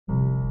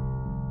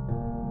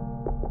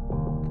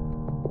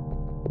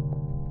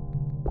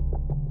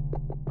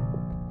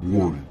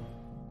Warning.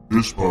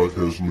 This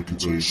podcast may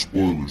contain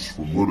spoilers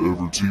from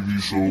whatever TV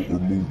show or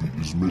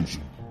movie is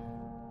mentioned.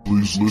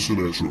 Please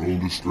listen at your own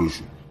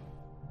discretion.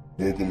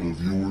 Welcome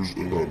to Viewers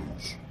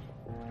Anonymous.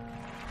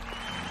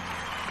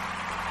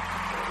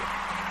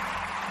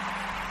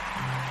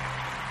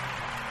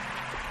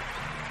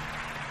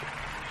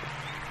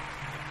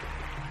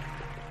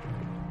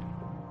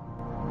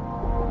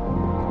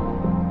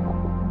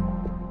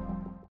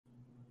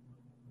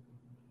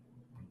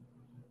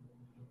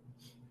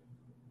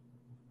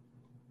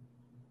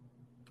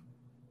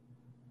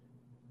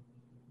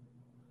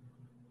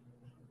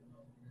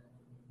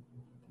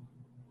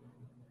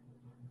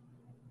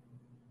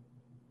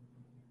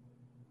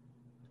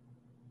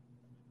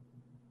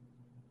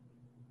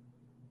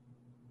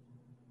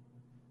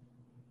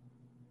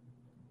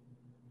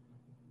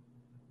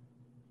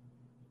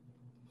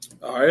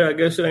 All right, I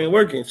guess it ain't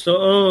working.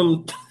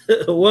 So,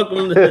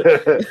 welcome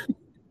to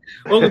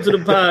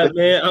the pod,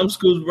 man. I'm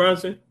Scoots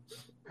Bronson,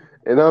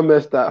 and I'm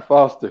Mr.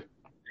 Foster,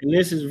 and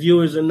this is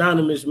Viewers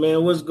Anonymous,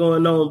 man. What's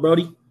going on,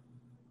 Brody?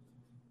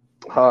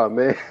 Oh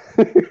man,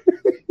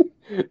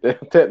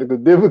 technical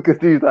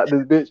difficulties like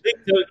this bitch.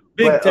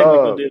 Big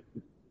technical difficulties.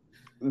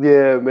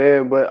 Yeah,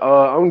 man, but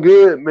I'm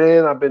good,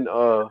 man. I've been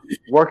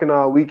working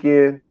all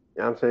weekend.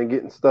 You know what I'm saying,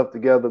 getting stuff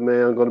together,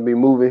 man. I'm gonna be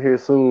moving here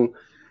soon,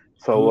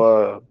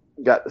 so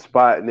got the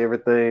spot and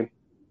everything.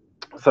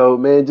 So,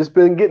 man, just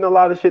been getting a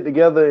lot of shit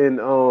together, and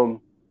and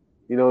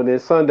then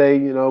Sunday,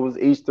 it was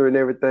Easter and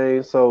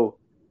everything, so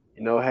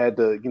had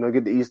to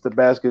get the Easter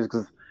baskets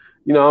because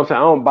what I'm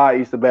saying, I don't buy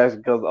Easter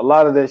baskets because a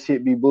lot of that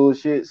shit be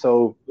bullshit.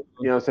 So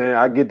what I'm saying,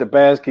 I get the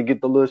basket,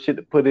 get the little shit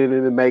to put in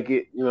it and make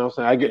it. What I'm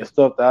saying, I get the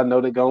stuff that I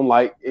know they're gonna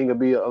like. Ain't gonna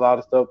be a lot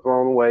of stuff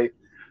thrown away.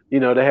 They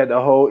had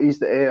the whole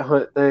Easter egg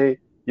hunt thing.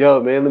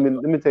 Yo, man,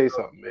 let me tell you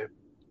something, man.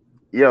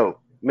 Yo,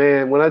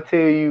 man, when I tell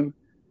you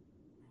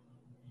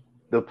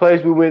the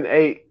place we went and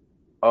ate,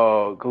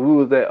 cause we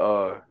was at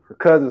her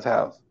cousin's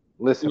house.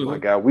 Listen, my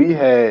guy, we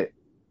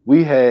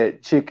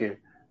had chicken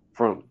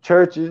from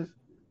Churches,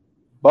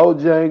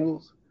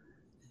 Bojangles.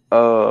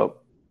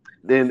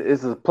 Then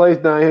it's a place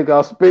down here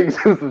called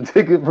Spinks. Some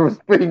chicken from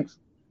Spinks.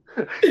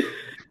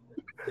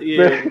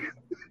 Yeah.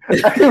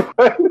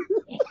 There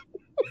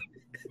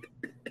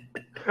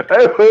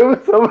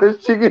was so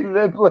much chicken in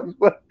that place.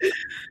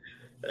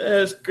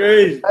 That's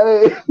crazy.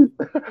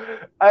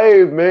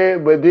 Hey,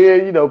 man, but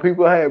then,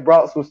 people had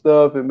brought some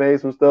stuff and made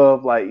some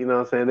stuff, like, what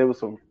I'm saying, there was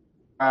some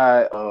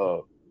fried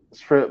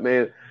shrimp,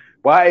 man.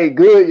 Well, I ate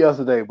good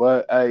yesterday,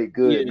 but I ate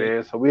good,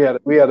 man. So we had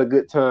a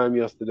good time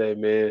yesterday,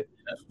 man.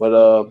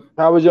 But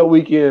how was your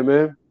weekend,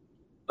 man?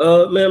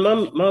 Man,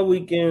 my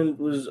weekend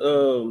was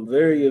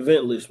very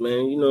eventless,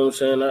 man. You know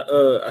what I'm saying?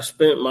 I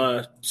spent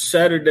my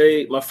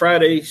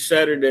Friday,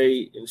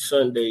 Saturday, and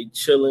Sunday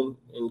chilling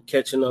and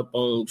catching up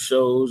on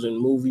shows and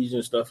movies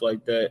and stuff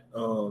like that.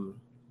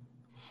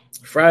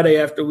 Friday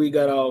after we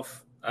got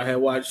off, I had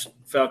watched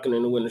Falcon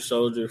and the Winter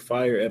Soldier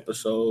Fire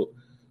episode.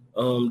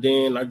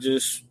 Then I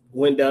just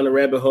went down the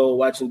rabbit hole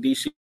watching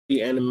DC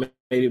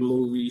animated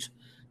movies.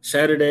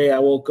 Saturday I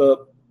woke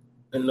up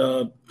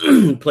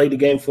and played the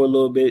game for a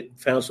little bit,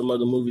 found some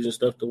other movies and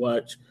stuff to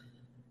watch.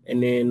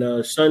 And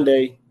then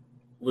Sunday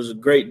was a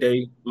great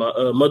day. My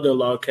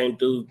mother-in-law came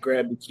through,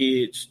 grabbed the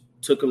kids,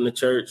 took them to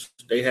church.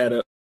 They had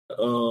a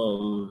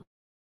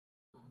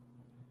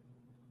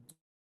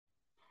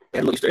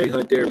Easter egg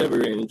hunt there,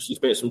 and she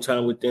spent some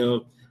time with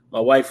them. My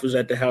wife was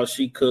at the house,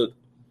 she cooked.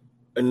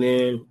 And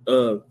then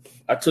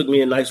I took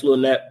me a nice little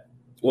nap,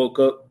 woke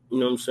up, you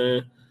know what I'm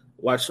saying,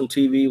 watched some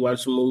TV,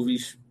 watched some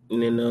movies,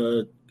 and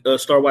then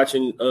start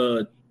watching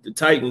the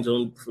Titans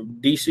from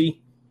DC.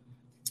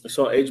 It's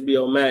on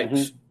HBO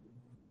Max.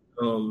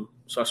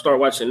 So I start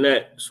watching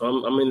that. So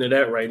I'm into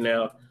that right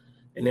now.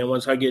 And then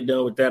once I get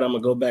done with that, I'm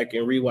gonna go back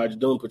and rewatch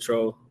Doom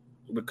Patrol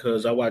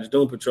because I watched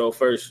Doom Patrol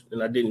first,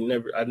 and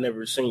I'd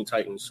never seen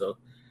Titans. So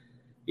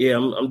yeah,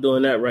 I'm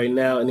doing that right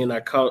now. And then I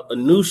caught a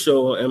new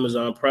show on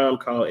Amazon Prime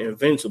called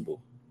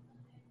Invincible.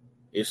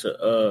 It's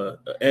a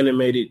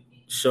animated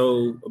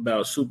show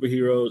about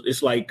superheroes.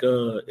 It's like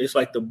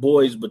The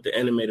Boys, but the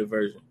animated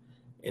version,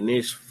 and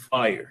it's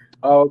fire.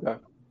 Oh, okay.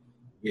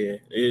 Yeah,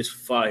 it's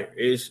fire.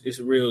 It's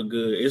real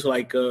good. It's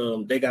like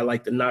they got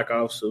like the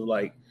knockoffs of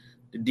like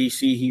the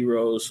DC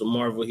heroes, some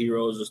Marvel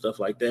heroes and stuff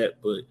like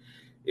that. But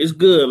it's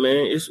good,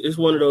 man. It's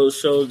one of those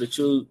shows that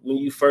when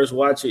you first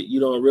watch it, you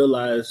don't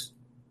realize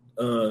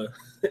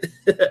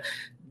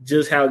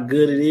just how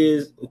good it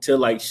is until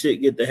like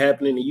shit get to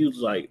happening and you was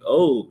like,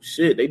 oh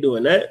shit, they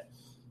doing that.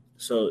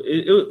 So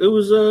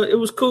it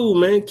was cool,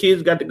 man.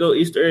 Kids got to go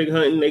Easter egg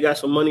hunting. They got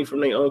some money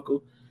from their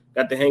uncle.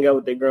 Got to hang out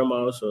with their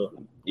grandma.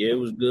 So yeah, it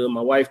was good.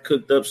 My wife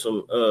cooked up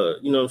some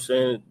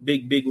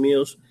big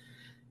meals.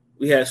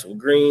 We had some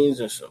greens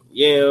and some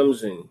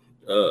yams, and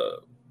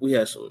we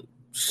had some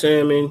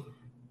salmon.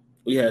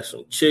 We had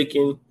some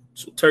chicken,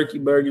 some turkey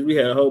burgers. We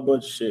had a whole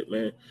bunch of shit,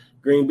 man.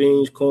 Green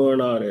beans, corn,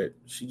 all that.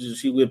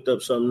 She whipped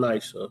up something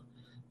nice. So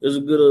it was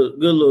a good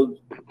little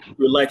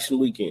relaxing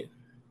weekend.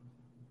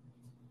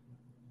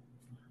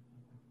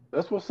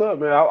 That's what's up,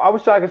 man. I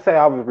wish I could say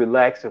I was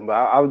relaxing, but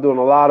I was doing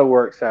a lot of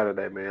work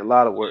Saturday, man. A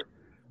lot of work.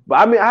 But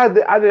I mean, I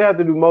didn't have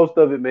to do most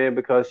of it, man,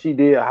 because she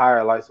did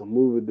hire like some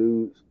movie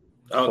dudes.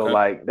 Okay. So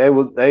like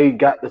they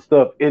got the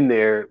stuff in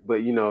there, but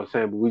you know what I'm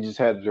saying, but we just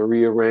had to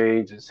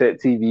rearrange and set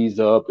TVs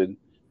up and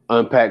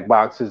unpack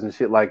boxes and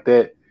shit like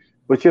that.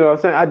 But you know what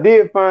I'm saying? I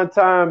did find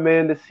time,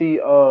 man, to see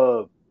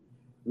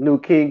new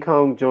King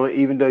Kong joint,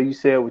 even though you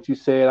said what you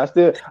said. I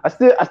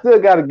still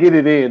gotta get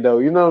it in though.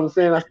 You know what I'm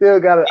saying? I still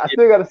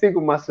gotta see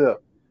for myself.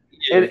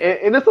 Yeah.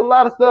 And it's a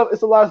lot of stuff.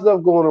 It's a lot of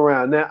stuff going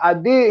around. Now I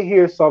did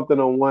hear something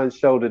on one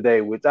show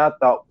today, which I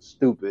thought was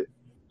stupid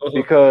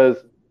because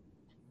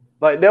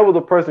like there was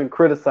a person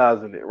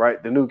criticizing it,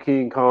 right? The new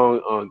King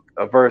Kong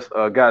versus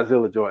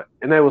Godzilla joint,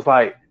 and they was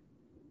like,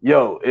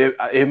 "Yo,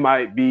 it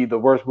might be the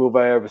worst movie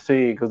I ever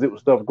seen because it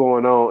was stuff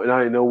going on, and I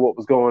didn't know what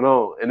was going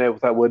on." And they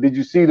was like, "Well, did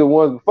you see the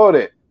ones before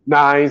that?"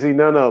 Nah, I ain't seen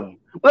none of them.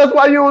 Well, that's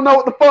why you don't know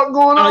what the fuck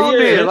going on.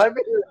 Then, like,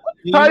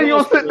 how you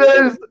gonna sit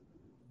there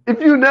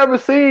if you never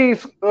seen?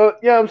 You know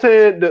what I'm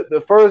saying,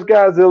 the first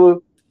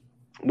Godzilla,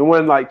 the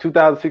one like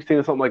 2016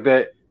 or something like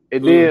that,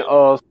 and then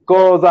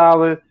Skull's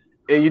Island.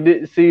 And you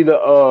didn't see the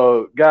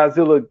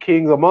Godzilla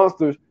Kings of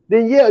Monsters,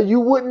 then yeah,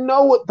 you wouldn't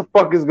know what the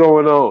fuck is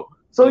going on.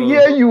 So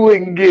yeah, you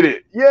wouldn't get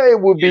it. Yeah,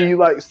 it would be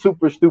like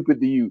super stupid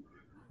to you.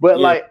 But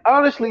like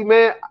honestly,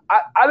 man,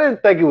 I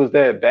didn't think it was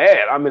that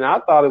bad. I mean, I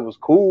thought it was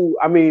cool.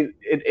 I mean,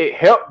 it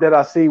helped that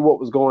I see what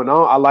was going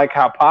on. I like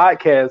how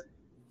podcasts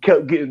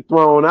kept getting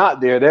thrown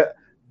out there. That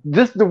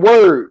just the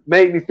word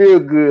made me feel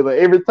good. Like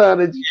every time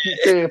that you keep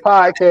saying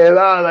podcast,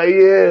 I was like,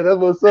 yeah, that's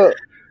what's up.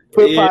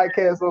 Put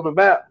podcasts on the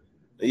map.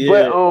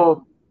 Yeah.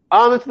 But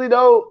honestly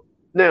though,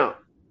 now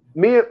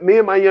me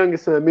and my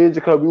youngest son, me and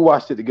Jacob, we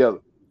watched it together.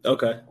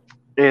 Okay.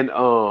 And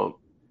so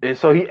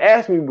he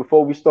asked me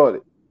before we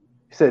started.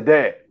 He said,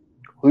 "Dad,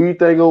 who you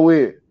think gonna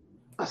win?"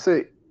 I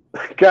said,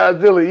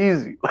 "Godzilla,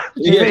 easy." What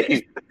you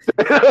mean?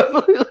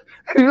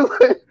 he was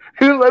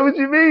like, "What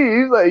you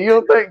mean?" He's like, "You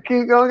don't think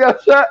King Kong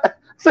got shot?" I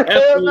said,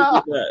 "Hell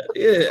no."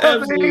 Yeah,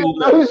 absolutely.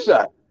 No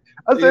shot.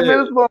 I said,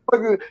 "Man, this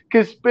motherfucker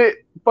can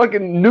spit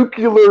fucking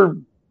nuclear."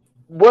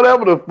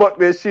 Whatever the fuck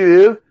that shit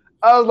is,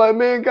 I was like,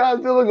 man,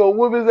 Godzilla gonna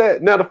whoop his ass.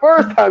 Now, the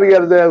first time he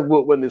got his ass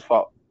whooped wasn't his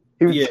fault.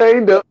 He was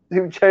chained up. You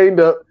know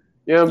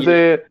what I'm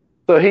saying?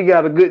 So he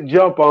got a good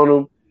jump on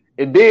him.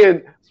 And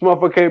then this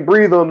motherfucker can't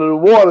breathe under the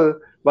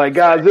water like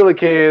Godzilla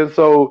can.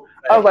 So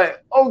I was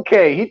like,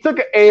 okay, he took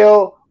an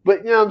L,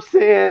 but you know what I'm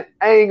saying?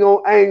 I ain't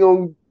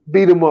gonna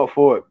beat him up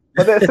for it.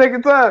 But that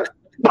second time,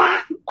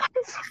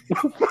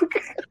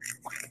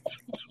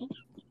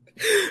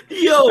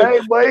 yo, hey,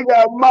 boy, he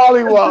got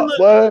mollywopped,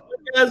 boy.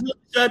 Guys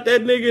shot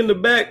that nigga in the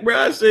back, bro.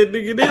 I said,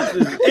 nigga, this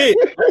is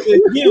it. I said,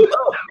 give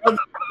up.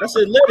 I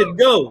said, let it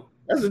go.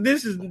 I said,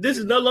 this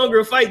is no longer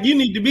a fight you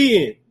need to be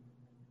in.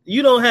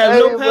 You don't have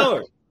no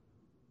power.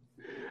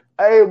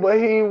 Hey, but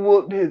he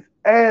whooped his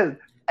ass.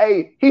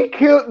 Hey, he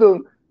killed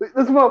him.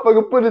 This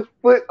motherfucker put his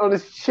foot on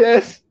his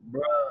chest.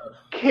 Bruh.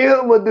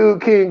 Killed my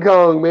dude King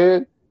Kong,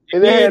 man.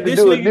 And they had to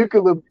do a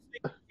nuclear.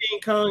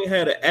 King Kong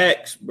had an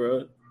axe,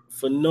 bro.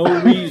 For no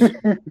reason.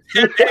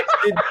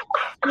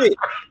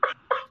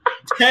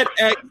 That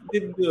axe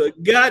didn't do a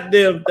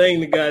goddamn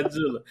thing to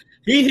Godzilla.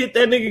 He hit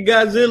that nigga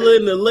Godzilla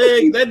in the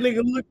leg. That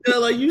nigga looked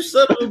out like, you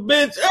son of a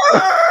bitch.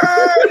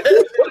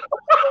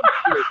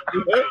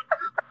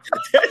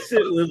 That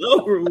shit was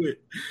over with.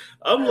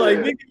 I'm like,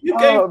 nigga, you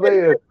can't.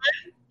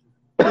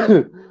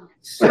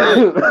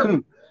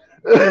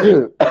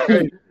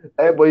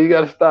 Hey, boy, you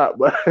gotta stop,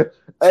 but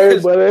hey,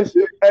 but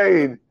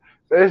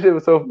that shit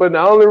was so funny. The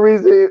only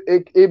reason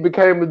it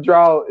became a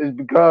draw is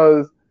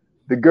because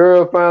the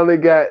girl finally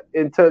got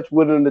in touch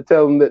with him to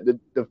tell him that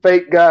the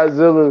fake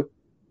Godzilla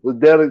was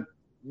there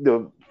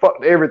to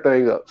fuck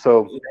everything up.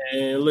 So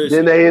man, listen,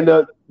 then they end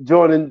up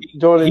joining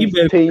he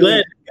the team.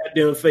 Glad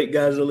goddamn fake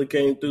Godzilla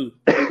came through.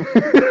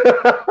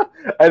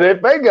 And that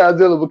fake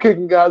Godzilla was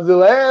kicking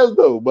Godzilla ass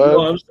though, bud. You know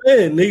what I'm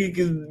saying, nigga,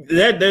 cause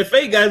that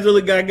fake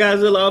Godzilla got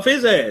Godzilla off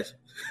his ass.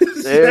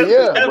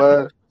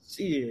 Bud.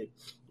 Shit.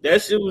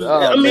 That shit was.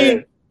 I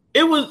mean,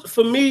 it was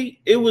for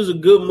me. It was a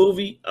good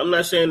movie. I'm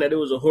not saying that it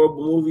was a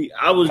horrible movie.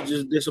 I was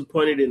just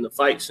disappointed in the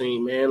fight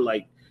scene, man.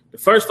 Like the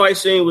first fight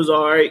scene was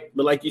all right,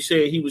 but like you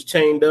said, he was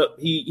chained up.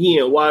 He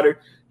in water.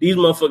 These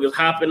motherfuckers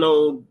hopping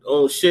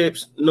on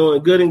ships,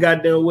 knowing good and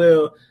goddamn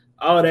well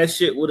all that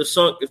shit would have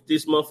sunk if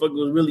this motherfucker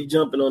was really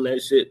jumping on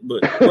that shit.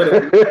 But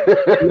whatever.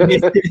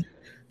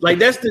 Like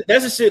that's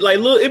the shit. Like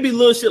it be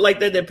little shit like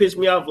that piss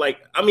me off.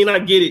 Like I mean I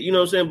get it, you know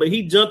what I'm saying. But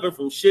he jumping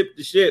from ship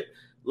to ship,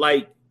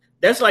 like.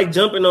 That's like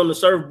jumping on the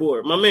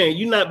surfboard, my man.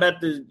 You're not about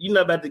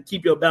to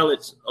keep your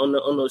balance on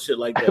those shit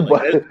like that.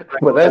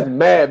 Like, that's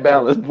mad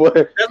balance, boy.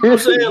 That's what I'm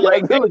saying.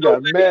 Like he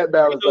got mad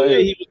balance.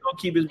 He was gonna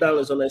keep his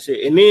balance on that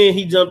shit, and then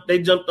they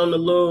jumped on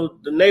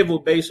the naval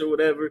base or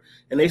whatever,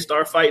 and they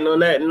start fighting on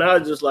that, and I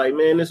was just like,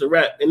 man, it's a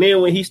wrap. And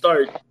then when he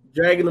started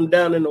dragging them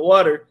down in the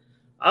water,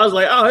 I was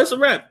like, oh, it's a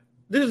wrap.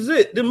 This is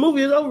it. The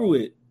movie is over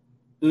with.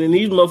 And then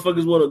these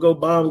motherfuckers want to go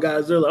bomb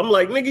Godzilla. I'm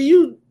like, nigga,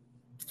 you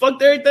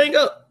fucked everything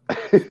up.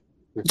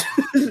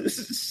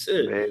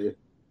 Shit. Man.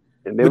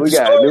 And then we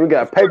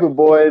got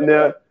Paperboy in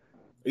there.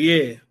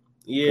 Yeah.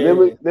 Then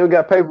we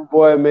got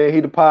Paperboy, man. He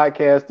the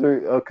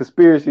podcaster,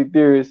 conspiracy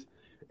theorist.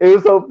 It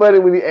was so funny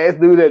when he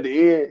asked dude at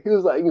the end. He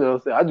was like,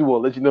 I just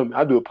want to let you know, man,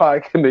 I do a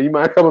podcast, man. You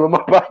mind coming on my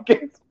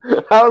podcast?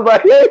 I was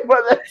like, hey,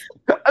 brother.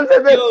 I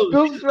said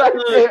that's right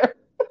there.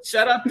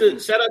 Shout out to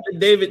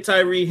David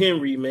Tyree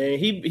Henry, man.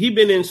 He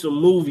been in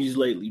some movies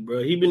lately,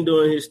 bro. He been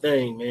doing his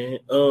thing, man.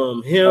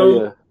 You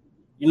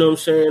know what I'm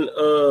saying?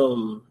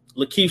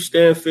 Lakeith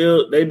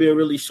Stanfield, they've been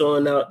really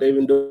showing out. They've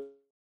been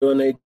doing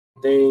their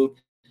thing.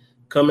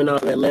 Coming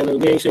out of Atlanta.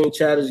 We ain't seen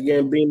Childish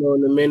Gambino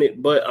in a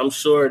minute, but I'm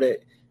sure that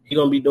he's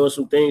gonna be doing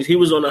some things. He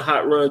was on a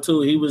hot run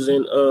too. He was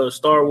in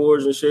Star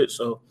Wars and shit.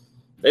 So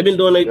they've been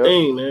doing their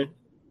thing, man.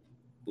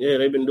 Yeah,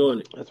 they've been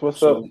doing it. That's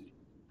what's up.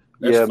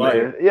 That's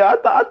fire. Man. Yeah,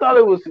 I thought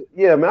it was.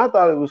 Yeah, man, I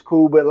thought it was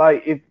cool. But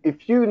like,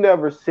 if you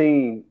never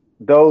seen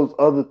those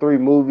other 3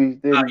 movies,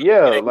 then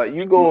like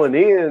you going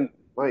in,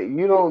 like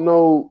you don't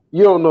know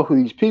who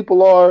these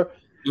people are.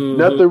 Mm-hmm.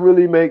 Nothing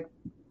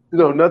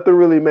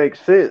really makes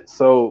sense.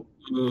 So.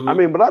 Mm-hmm. I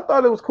mean, but I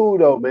thought it was cool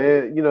though,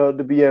 man.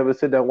 To be able to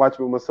sit down and watch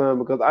it with my son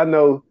because I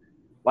know,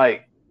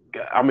 like,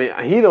 I mean,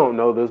 he don't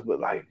know this, but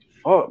like,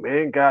 fuck,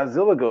 man,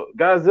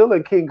 Godzilla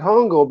and King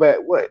Kong go back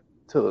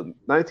to the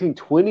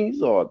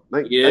 1920s or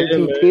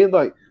 1910s. Man.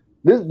 Like,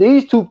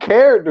 these 2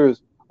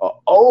 characters are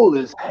old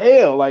as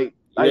hell. Like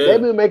they've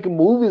been making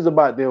movies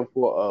about them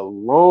for a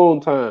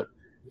long time.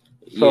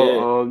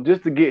 So,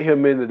 just to get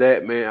him into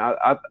that, man,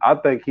 I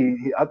think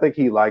he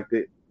liked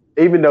it.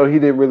 Even though he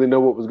didn't really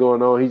know what was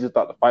going on, he just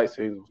thought the fight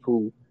scenes was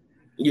cool.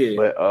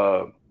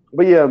 Yeah.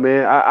 But yeah,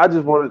 man, I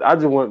just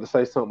wanted to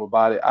say something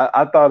about it.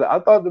 I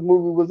thought the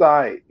movie was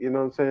alright. You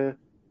know what I'm saying?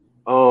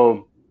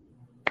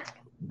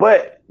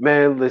 But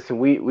man, listen,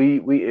 we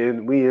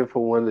in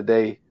for one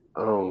today.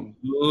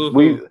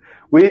 We've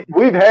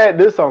had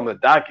this on the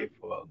docket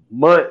for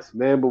months,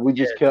 man, but we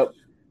just kept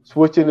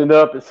switching it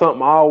up, and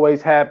something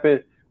always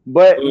happened.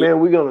 But man,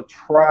 we're gonna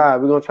try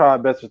our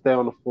best to stay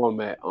on the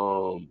format.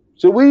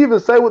 Should we even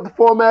say what the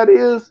format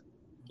is?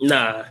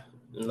 Nah.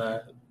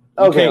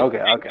 Okay.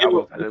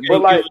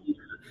 But like,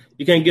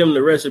 you can't give them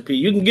the recipe.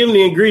 You can give them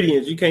the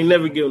ingredients. You can't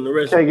never give them the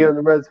recipe. Can't give them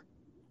the recipe.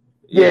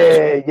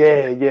 Yeah.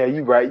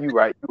 You right.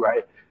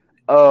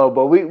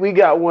 But we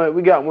got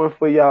one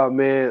for y'all,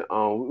 man.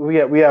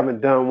 We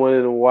haven't done one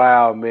in a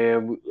while,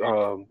 man.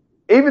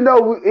 Even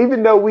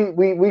though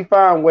we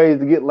find ways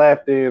to get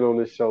laughed in on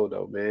this show,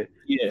 though, man.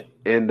 Yeah.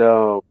 And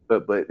but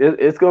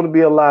it's gonna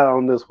be a lot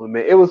on this one,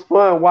 man. It was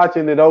fun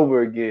watching it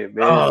over again,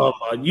 man. Oh,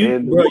 you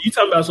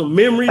talking about some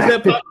memories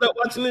that popped up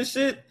watching this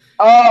shit?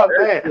 Oh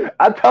man,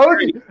 I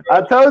told you,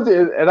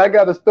 and I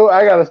got a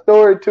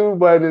story too,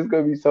 but it's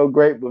gonna be so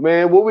great. But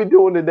man, what we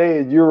doing today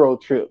is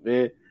Eurotrip,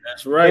 man.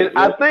 That's right. And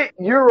I think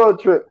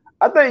Eurotrip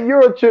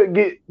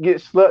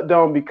get slept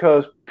on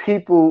because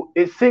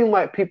it seemed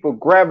like people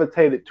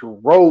gravitated to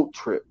Road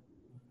Trip.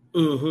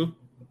 Mm-hmm.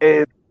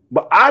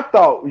 But I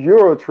thought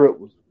Eurotrip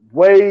was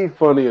way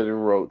funnier than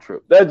Road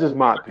Trip. That's just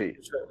my opinion.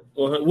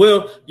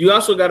 Well, you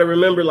also got to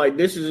remember, like,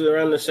 this is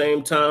around the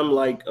same time,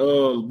 like,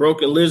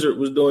 Broken Lizard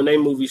was doing their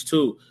movies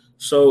too.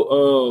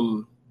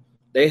 So,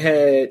 they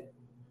had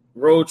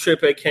Road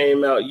Trip that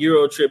came out,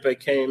 Eurotrip that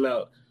came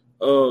out.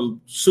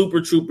 Super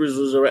Troopers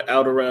was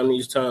out around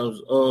these times.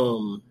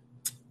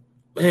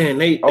 Man,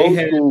 they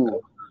had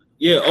school.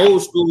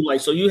 Old school.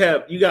 Like, so you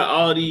got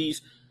all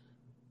these,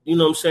 you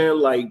know what I'm saying,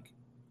 like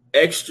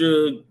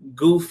extra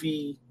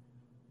goofy,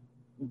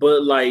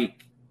 but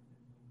like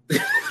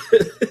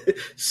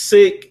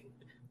sick,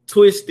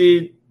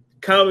 twisted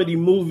comedy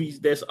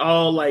movies that's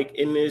all like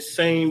in this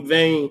same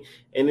vein,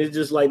 and it's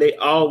just like they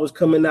all was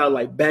coming out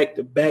like back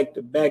to back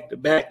to back to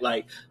back.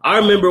 Like, I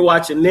remember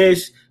watching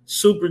this,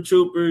 Super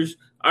Troopers.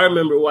 I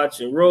remember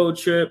watching Road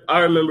Trip.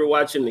 I remember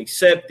watching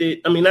Accepted.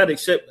 I mean, not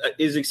Accept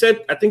is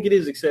Accept. I think it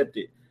is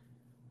Accepted.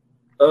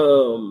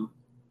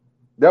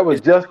 That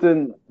was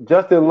Justin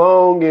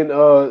Long and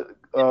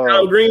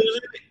Tom Green was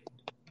in it.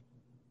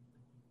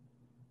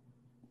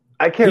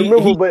 I can't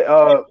remember, but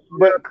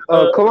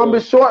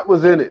Columbus Short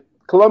was in it.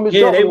 Columbus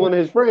Short was one of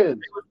his friends.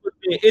 They were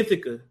in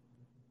Ithaca,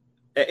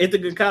 at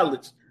Ithaca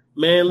College.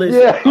 Man, listen,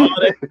 all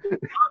that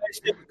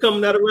shit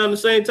coming out around the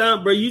same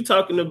time, bro. You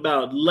talking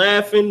about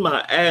laughing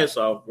my ass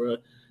off, bro.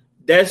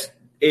 That's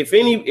if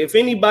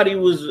anybody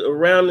was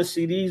around to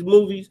see these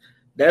movies,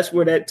 that's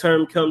where that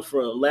term comes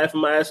from.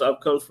 Laughing my ass off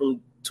comes from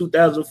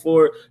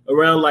 2004,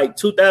 around like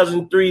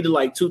 2003 to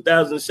like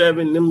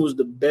 2007. Them was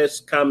the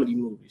best comedy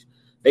movies.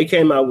 They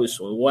came out with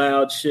some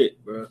wild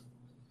shit, bro.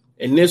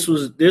 And this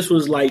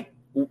was like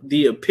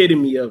the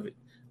epitome of it.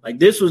 Like,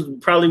 this was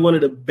probably one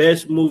of the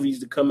best movies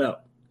to come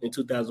out in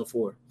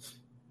 2004.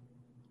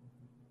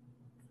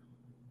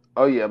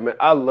 Oh yeah, man,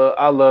 I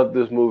love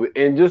this movie.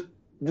 And just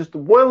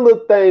one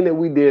little thing that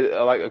we did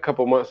like a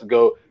couple months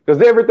ago,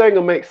 because everything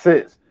will make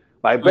sense.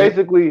 Like,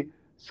 basically,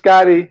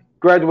 Scotty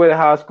graduated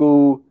high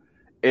school,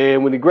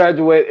 and when he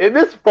graduated, and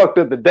this fucked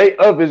up the date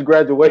of his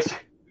graduation.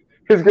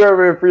 His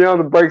girlfriend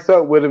Fiona breaks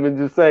up with him and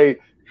just say,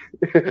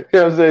 you know what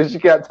I'm saying, she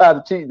got tired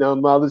of cheating on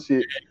him, all this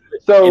shit.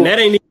 So, and that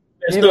ain't even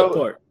the messed up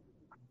part.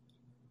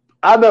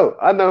 I know.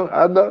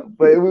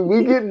 But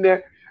we getting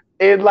there.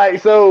 And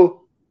like,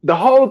 so the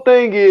whole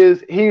thing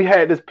is he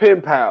had this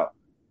pen pal.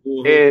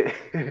 And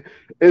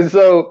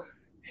so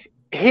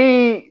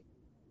he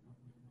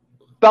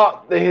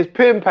thought that his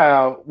pen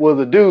pal was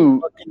a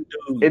dude.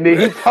 And then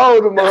he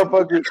told the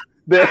motherfucker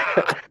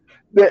that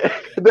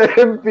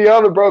him and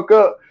Fiona broke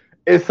up.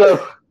 And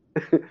so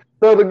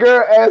the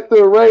girl asked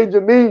to arrange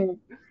a meeting.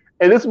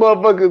 And this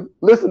motherfucker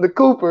listened to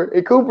Cooper,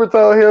 and Cooper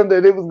told him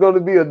that it was going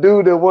to be a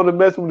dude that wanted to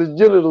mess with his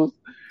genitals.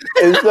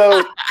 And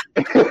so,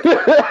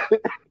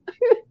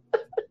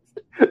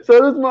 so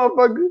this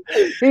motherfucker,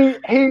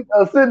 he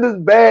sent this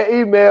bad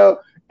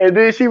email, and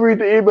then she read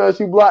the email,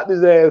 she blocked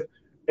his ass.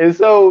 And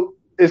so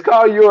it's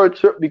called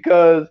Eurotrip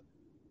because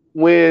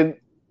when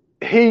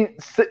his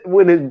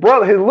little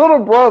brother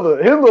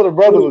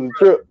was a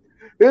trip.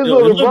 His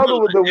little brother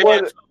was the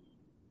one.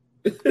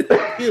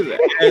 He was an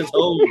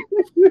asshole.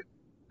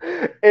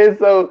 And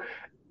so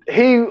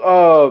he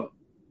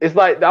it's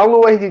like the only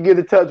way he could get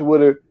in touch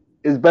with her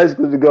is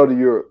basically to go to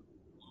Europe.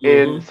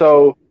 And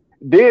so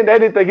then they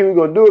didn't think he was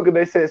gonna do it because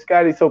they said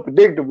Scotty's so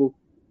predictable.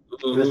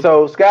 And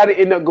so Scotty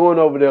ended up going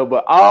over there,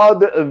 but all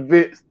the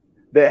events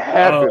that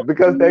happened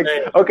because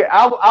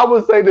I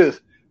would say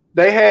this.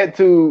 They had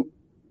to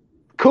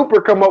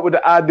Cooper come up with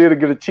the idea to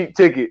get a cheap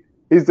ticket.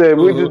 He said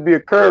we'll just be a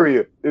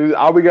courier.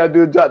 All we gotta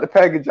do is drop the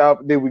package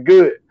off and then we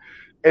good.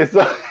 And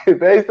so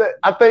they said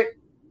I think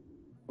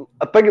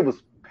it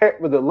was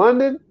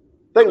London?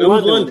 I think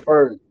London was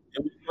first.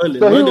 London.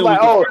 So London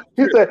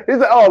he was like, he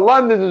said,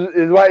 London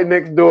is right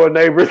next door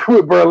neighbors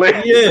with Berlin.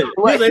 Yeah,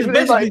 it's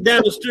basically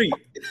down the street.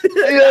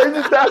 Yeah, it's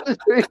just down the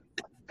street.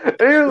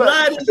 And he was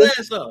Slide his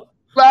ass off.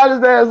 Slide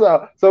his ass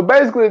off. So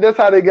basically, that's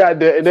how they got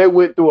there, and they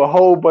went through a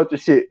whole bunch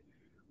of shit.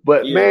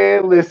 But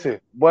man,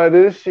 listen, boy,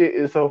 this shit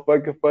is so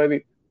fucking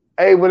funny.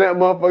 Hey, when that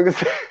motherfucker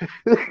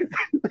said,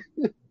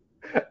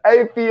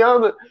 hey,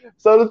 Fiona.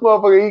 So this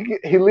motherfucker,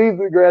 he leaves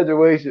the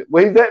graduation.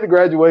 When he's at the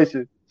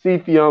graduation, see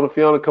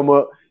Fiona come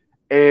up,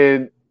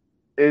 and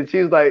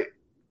she's like,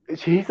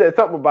 he said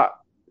something about,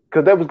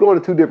 because they was going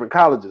to two different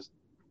colleges.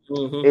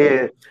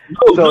 And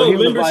so he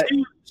remember, was like,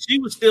 she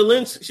was still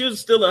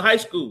in high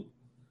school.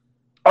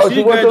 Oh,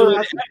 she was still in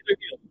high school?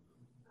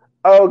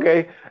 Oh,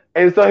 okay.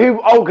 And so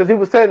because he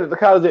was saying that the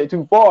college ain't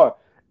too far.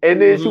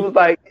 And then she was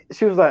like,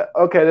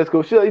 okay, let's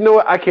go. She like, you know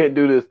what? I can't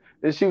do this.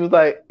 And she was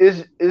like,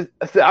 I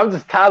said, I'm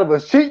just tired of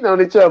us cheating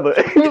on each other.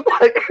 He was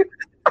like,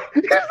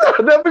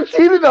 I never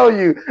cheated on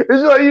you. And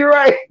she's like, you're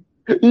right.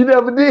 You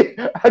never did.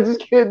 I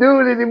just can't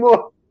do it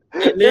anymore.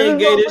 And then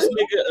gave this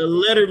nigga a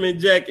Letterman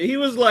jacket. He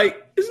was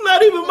like, it's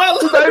not even my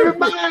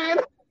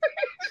Letterman.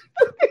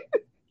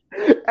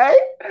 Hey,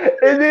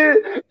 and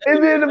then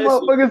the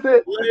motherfucker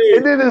said,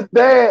 and then his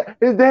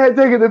dad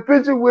taking the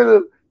picture with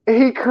him,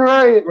 and he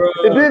crying. Bro.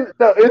 And then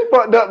it's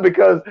fucked up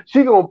because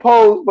she gonna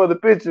pose for the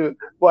picture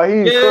while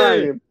he's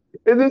crying.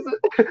 And this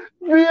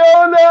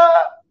Fiona.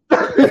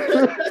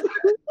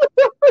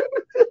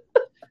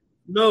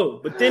 No,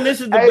 but then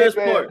this is the best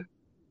part.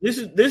 This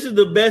is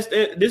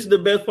the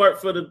best part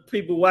for the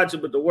people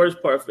watching, but the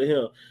worst part for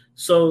him.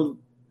 So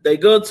they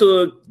go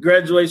to a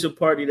graduation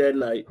party that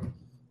night.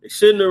 They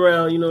sitting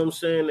around, you know what I'm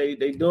saying?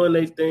 They doing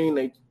their thing,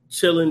 they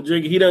chilling,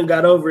 drinking. He done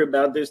got over it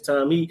about this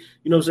time. He,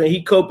 you know what I'm saying,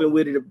 he coping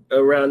with it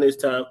around this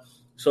time.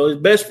 So his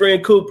best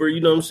friend Cooper, you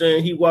know what I'm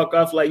saying, he walk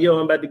off like, yo,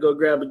 I'm about to go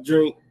grab a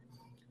drink.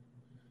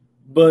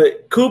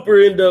 But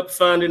Cooper ended up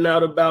finding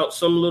out about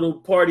some little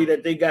party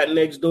that they got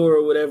next door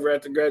or whatever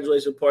at the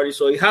graduation party.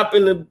 So he hopped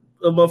in the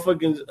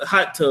motherfucking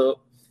hot tub.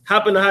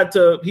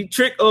 He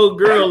tricked old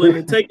girl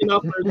and taking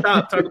off her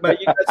top, talking about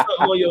you got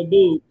something on your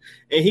boob.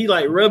 And he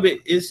like rub it,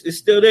 it's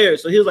still there.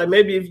 So he was like,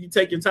 maybe if you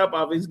take your top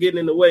off, it's getting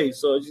in the way.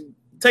 So if you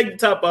take the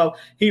top off,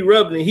 he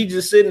rubbed it. He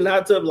just sitting in the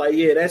hot tub like,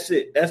 yeah, that's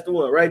it. That's the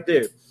one right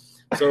there.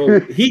 So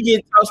he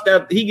get tossed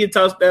out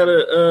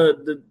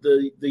of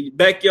the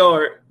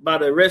backyard by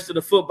the rest of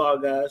the football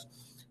guys.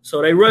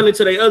 So they run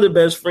into their other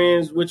best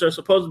friends, which are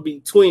supposed to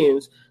be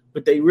twins,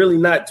 but they really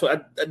not.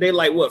 They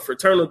like what,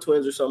 fraternal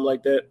twins or something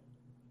like that.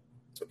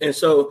 And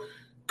so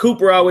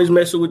Cooper always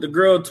messing with the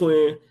girl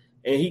twin,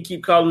 and he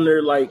keep calling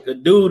her like a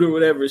dude or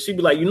whatever. She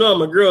be like, you know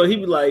I'm a girl. He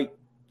be like,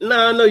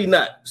 nah, no, you're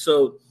not.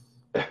 So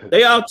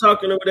they all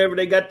talking or whatever.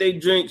 They got their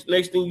drinks.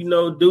 Next thing you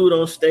know, dude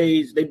on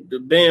stage, the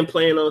band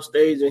playing on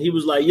stage, and he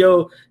was like,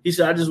 yo, he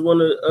said, I just want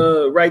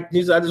to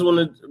I just want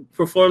to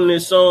perform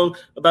this song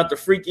about the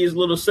freakiest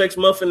little sex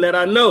muffin that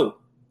I know.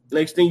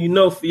 Next thing you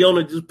know,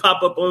 Fiona just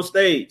pop up on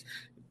stage.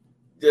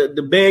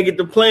 The band get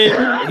to playing,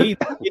 and he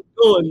get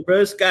going,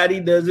 bro. Scotty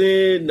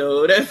doesn't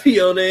know that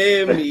Fiona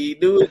and me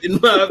do it in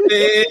my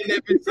band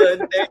every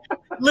Sunday.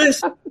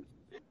 Listen,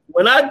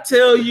 when I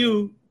tell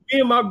you, me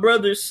and my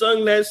brother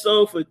sung that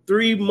song for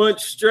 3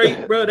 months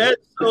straight, bro. That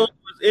song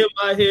was in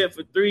my head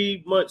for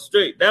 3 months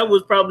straight. That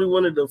was probably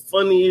one of the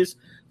funniest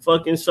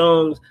fucking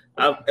songs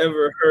I've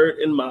ever heard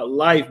in my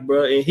life,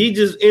 bro. And he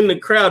just in the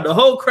crowd, the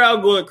whole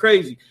crowd going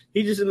crazy.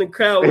 He just in the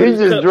crowd. He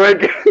just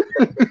drinking.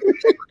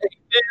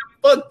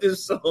 Fuck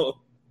this song.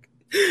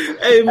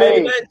 Hey,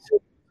 man, that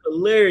shit is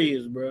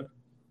hilarious, bro.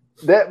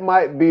 That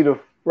might be the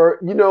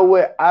You know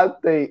what? I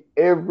think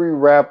every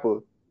rapper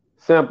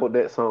sampled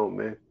that song,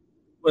 man.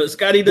 But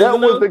Scotty That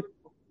doesn't was know.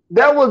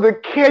 that was the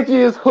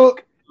catchiest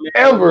hook Man,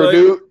 ever, what?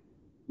 dude.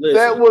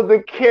 That Listen, was the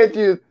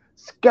catchiest.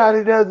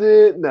 Scotty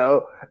doesn't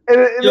know,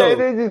 and yo,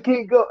 they just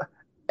keep going.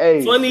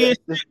 Hey, funniest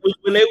shit was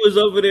when they was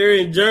over there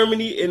in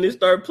Germany and they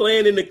started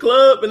playing in the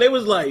club and they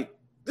was like,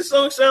 "This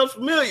song sounds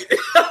familiar."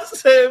 I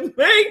said,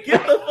 "Man,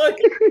 get the fuck out of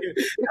here!"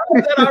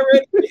 That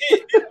already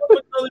hit. It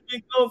was only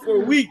been going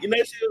for a week and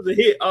that shit was a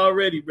hit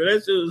already, bro.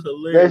 That shit was that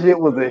hilarious, shit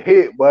was bro. a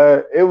hit,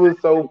 but it was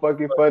so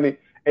fucking funny.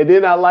 And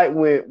then I like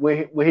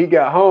when he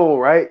got home,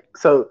 right?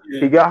 So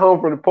Yeah. he got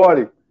home from the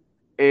party,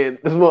 and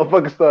this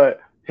motherfucker started.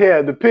 He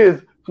had to piss.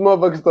 This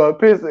motherfucker started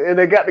pissing, and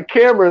they got the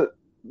camera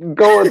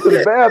going to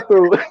the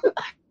bathroom,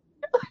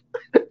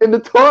 and the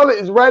toilet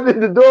is right in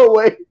the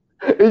doorway,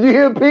 and you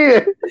hear him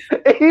peeing,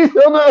 and he's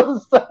on the other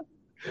side.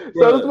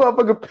 So this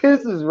motherfucker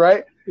pisses,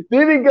 right?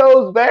 Then he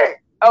goes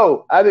back.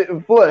 Oh, I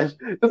didn't flush.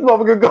 This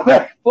motherfucker go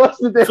back, flush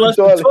the damn Flush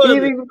the toilet. He toilet,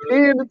 didn't even bro.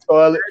 pee in the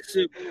toilet. That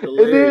shit was And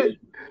hilarious.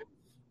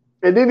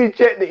 then he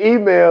checked the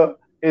email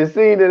and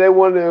seen that they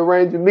wanted to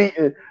arrange a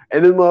meeting.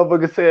 And this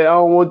motherfucker said, "I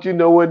don't want you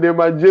nowhere near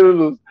my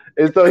genitals."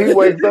 And so he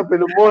wakes up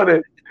in the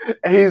morning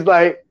and he's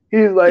like,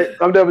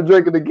 "I'm never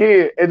drinking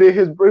again." And then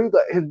his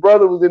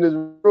brother was in his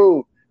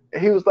room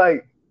and he was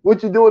like,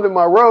 "What you doing in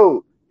my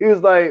robe?" He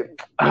was like,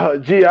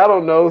 "Gee, I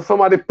don't know.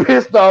 Somebody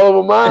pissed all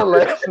over mine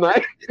last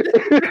night."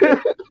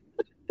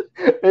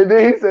 And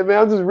then he said,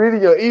 "Man, I'm just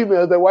reading your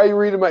emails. Like, why are you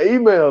reading my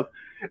emails?"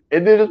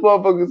 And then this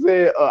motherfucker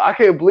said, "I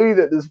can't believe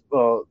that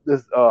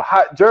this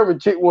hot German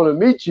chick want to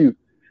meet you."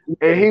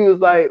 And he was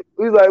like,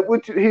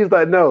 "What you?" He's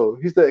like, "No."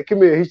 He said,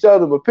 "Come here." He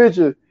showed him a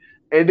picture,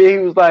 and then he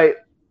was like,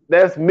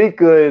 "That's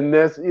Mika, and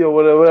that's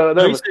whatever."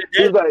 No, he said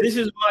He was like, this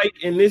is Mike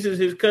and this is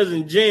his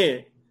cousin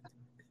Jan.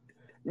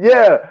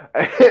 "Yeah,"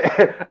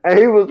 and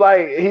he was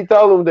like, he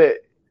told him that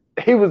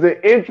he was an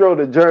intro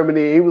to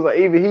Germany. He was like,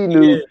 even he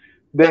knew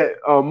that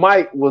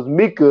Mike was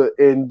Mika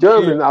in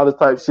German and all this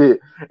type shit.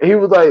 And he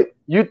was like,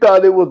 "You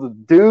thought it was a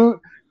dude?"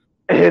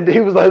 And he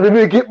was like, "Let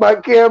me get my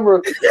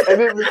camera."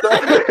 And it was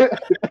like,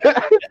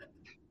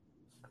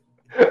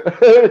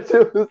 it was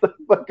so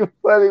fucking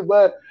funny,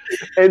 but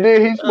and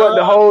then he spent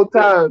the whole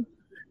time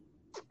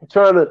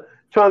trying to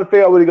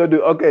figure out what he gonna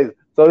do. Okay,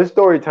 so it's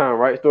story time,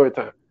 right? Story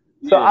time.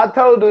 So I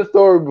told this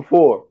story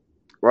before,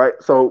 right?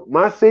 So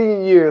my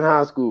senior year in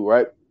high school,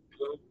 right?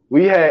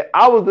 We had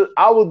I was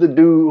the dude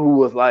who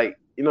was like,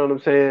 you know what I'm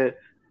saying?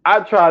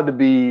 I tried to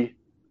be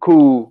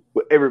cool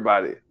with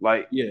everybody,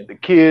 like the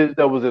kids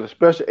that was in the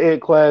special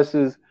ed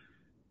classes.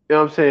 You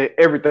know what I'm saying?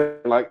 Everything.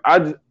 Like I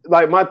just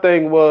like my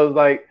thing was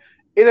like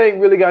it ain't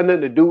really got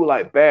nothing to do with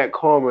like bad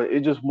karma.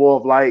 It's just more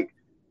of like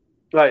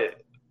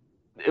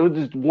it was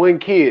just one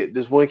kid,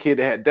 this one kid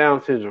that had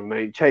Down syndrome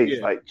named Chase.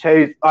 Yeah. Like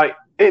Chase, like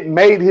it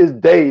made his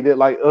day that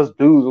like us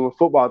dudes on the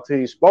football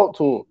team spoke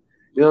to him.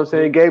 You know what I'm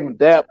saying? Gave him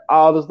dap,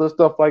 all this little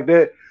stuff like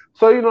that.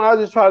 So, you know, I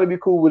just try to be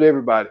cool with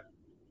everybody.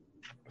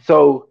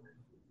 So,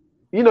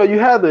 you know, you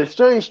have the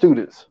exchange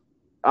students.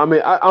 I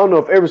mean, I don't know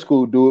if every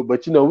school do it,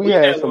 but you know, we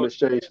had some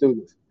exchange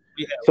students.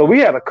 So we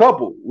had a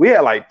couple. We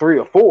had like 3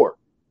 or 4.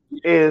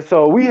 And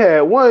so we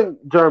had one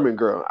German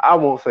girl. I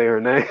won't say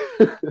her name.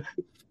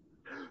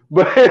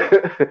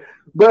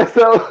 but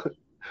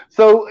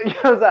so you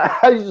know,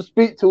 I used to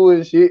speak to her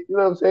and shit. You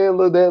know what I'm saying?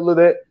 Little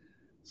that.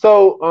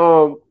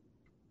 So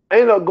I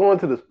ended up going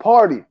to this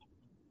party,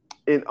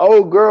 and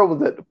old girl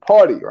was at the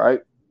party, right?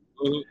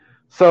 Mm-hmm.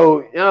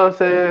 So you know what I'm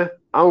saying?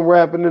 I'm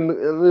rapping in the,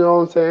 you know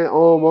what I'm saying? You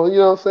know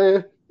what I'm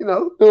saying? You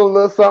know, doing a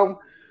little something.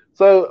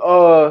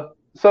 So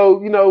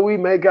you know, we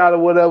make out or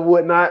whatever,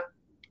 whatnot.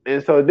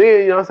 And so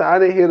then, you know what I'm saying? I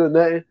didn't hear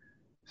nothing.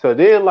 So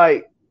then,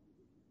 like,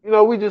 you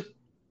know, we just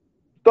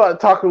started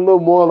talking a little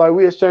more. Like,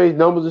 we exchanged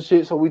numbers and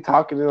shit, so we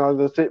talking and all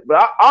this shit. But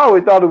I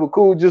always thought it was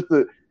cool just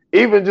to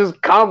even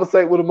just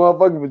conversate with a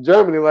motherfucker from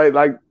Germany. Like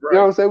right. You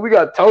know what I'm saying? We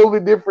got totally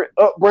different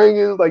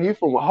upbringings. Like, you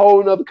from a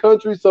whole other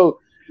country. So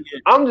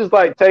I'm just,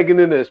 like, taking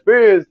in the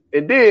experience.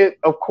 And then,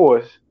 of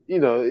course, you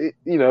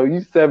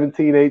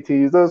 17, 18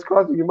 years old, it's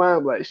crossing your mind.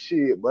 I'm like,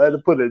 shit, but to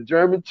put a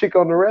German chick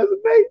on the resume,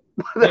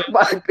 that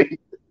might be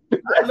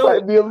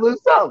a little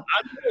something.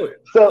 I know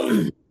it. So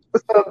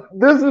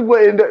this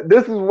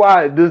is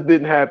why this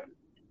didn't happen.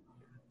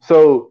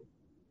 So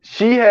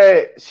she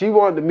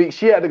wanted to meet.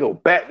 She had to go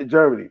back to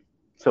Germany.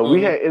 So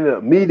we had ended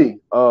up meeting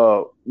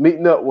up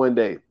one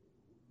day,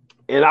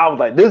 and I was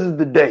like, "This is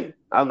the day."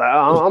 I was like,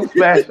 "I'm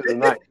smashing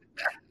tonight."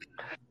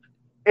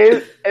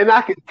 And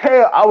I could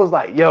tell. I was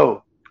like,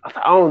 "Yo,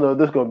 I don't know if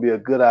this is gonna be a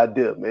good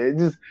idea, man."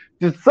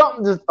 Just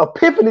something, just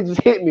epiphany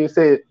just hit me and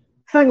said,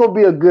 "This ain't gonna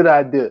be a good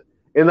idea."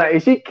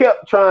 And she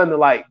kept trying to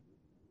like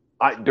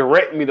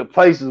direct me to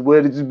places where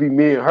it'd just be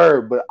me and her,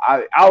 but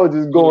I was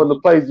just going to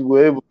places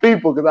where it was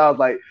people because I was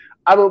like,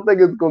 I don't think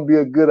it's gonna be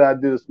a good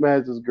idea to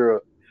smash this girl.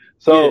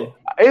 So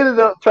I ended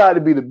up trying to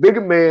be the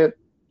bigger man,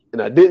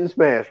 and I didn't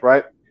smash,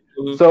 right?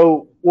 Mm-hmm.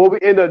 So what we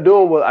ended up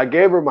doing was I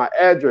gave her my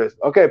address.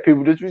 Okay,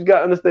 people, just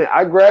gotta understand,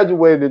 I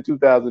graduated in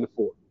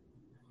 2004.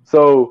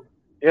 So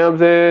you know what I'm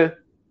saying?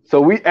 So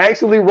we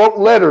actually wrote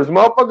letters.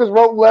 Motherfuckers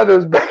wrote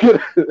letters back in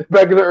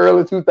the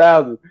early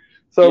 2000s.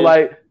 So Yeah.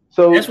 like,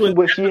 That's when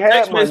but she had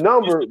text my messages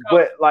number, used to come.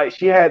 but like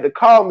she had to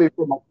call me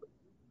from.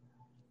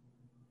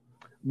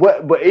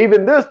 But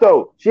even this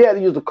though, she had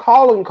to use a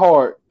calling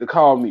card to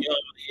call me.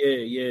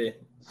 Yeah.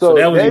 So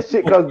that was that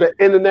shit, because the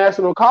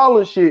international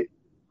calling shit.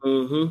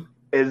 Mm-hmm.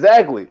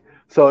 Exactly.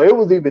 So it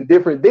was even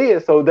different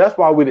then. So that's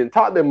why we didn't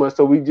talk that much.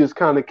 So we just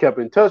kind of kept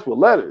in touch with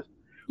letters.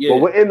 Yeah.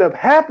 But what ended up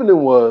happening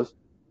was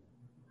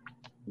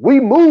we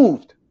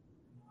moved,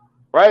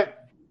 right?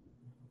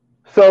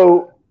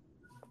 So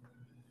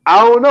I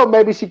don't know.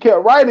 Maybe she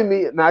kept writing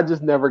me, and I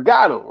just never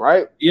got them,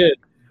 right? Yeah.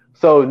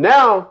 So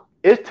now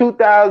it's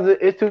 2000.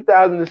 It's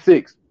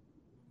 2006.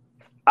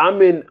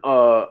 I'm in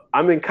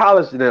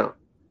college now.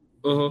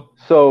 Uh-huh.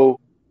 So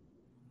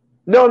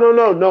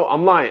no.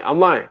 I'm lying.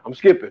 I'm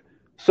skipping.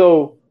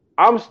 So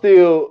I'm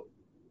still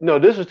no.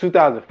 This was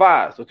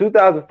 2005. So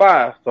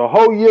 2005. So a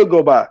whole year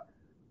go by.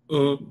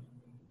 Uh-huh.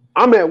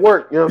 I'm at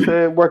work. You know what I'm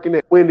saying? Working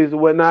at Wendy's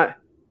and whatnot.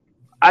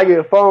 I get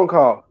a phone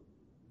call.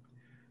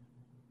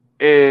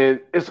 And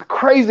it's a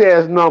crazy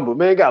ass number,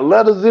 man. Got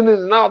letters in it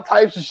and all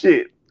types of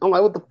shit. I'm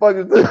like, what the fuck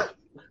is this?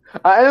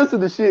 I answer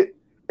the shit.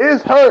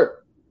 It's her.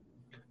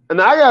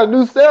 And I got a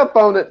new cell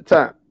phone at the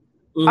time.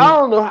 Mm-hmm. I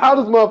don't know how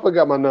this motherfucker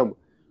got my number.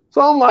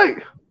 So I'm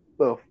like,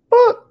 the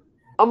fuck?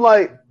 I'm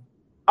like,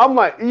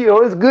 you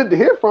know, it's good to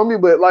hear from you,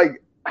 but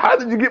like, how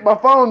did you get my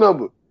phone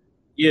number?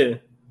 Yeah.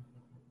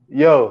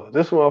 Yo,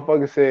 this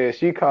motherfucker said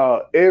she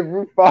called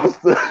every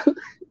foster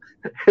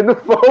in the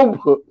phone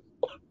book.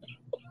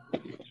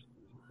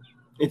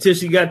 Until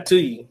she got to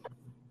you.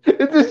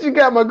 Until she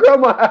got my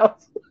grandma's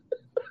house.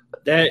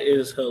 That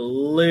is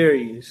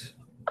hilarious.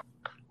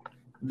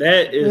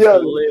 That is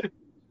hilarious.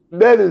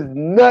 That is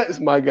nuts,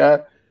 my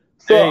guy.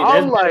 So hey,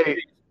 I'm like,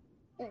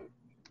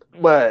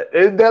 but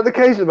it's the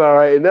application, all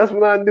right. And that's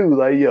when I knew,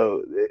 like,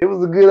 yo, it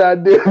was a good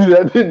idea.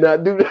 I did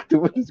not do that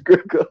with this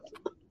girl.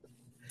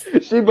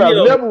 She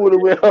probably never would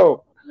have went home.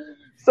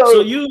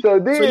 So you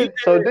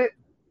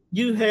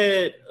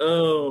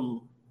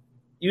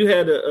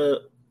had a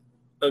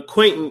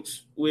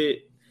acquaintance with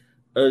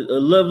a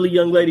lovely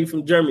young lady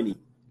from Germany.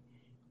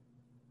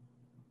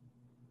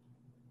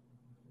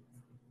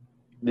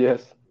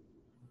 Yes.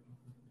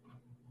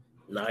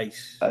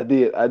 Nice. I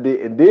did. And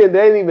then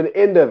that ain't even the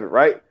end of it,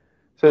 right?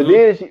 So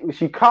then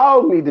she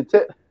called me to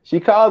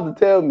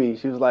tell me,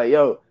 she was like,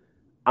 yo,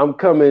 I'm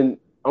coming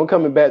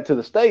back to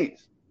the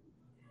States.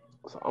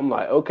 So I'm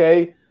like,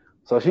 okay.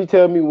 So she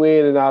tell me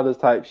when and all this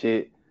type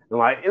shit. And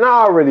I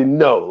already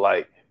know,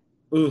 like,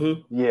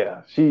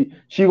 yeah, she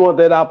want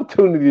that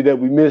opportunity that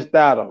we missed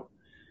out on.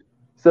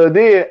 So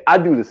then I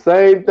do the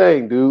same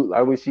thing, dude.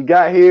 Like when she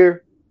got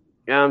here,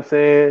 you know what I'm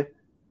saying?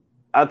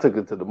 I took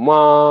her to the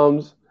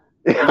moms.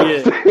 You know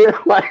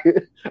what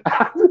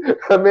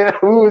I'm saying?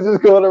 We was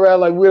just going around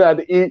like we had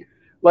to eat.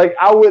 Like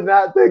I would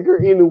not take her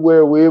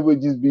anywhere where it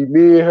would just be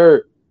me and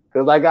her.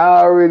 Cause like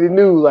I already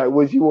knew like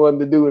what she wanted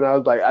to do. And I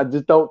was like, I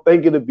just don't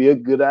think it'd be a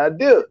good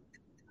idea.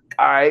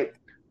 All right.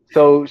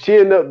 So she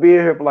ended up being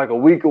here for like a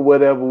week or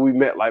whatever. We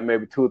met like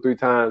maybe 2 or 3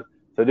 times.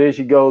 So then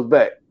she goes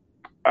back.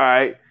 All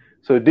right.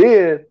 So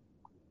then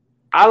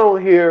I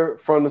don't hear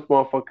from this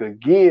motherfucker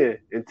again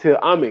until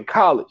I'm in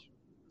college.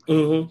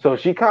 So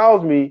she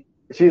calls me.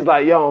 She's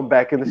like, yo, I'm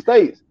back in the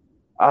States.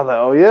 I was like,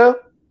 oh, yeah?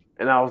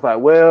 And I was like,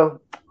 well,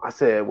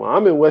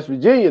 I'm in West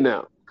Virginia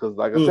now. Because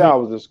like I said, I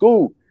was in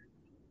school.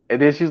 And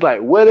then she's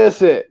like, where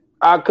that's at?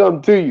 I'll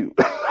come to you.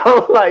 I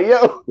was like,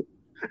 yo.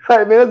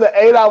 Like, man, it's an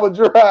 8-hour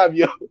drive,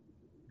 yo.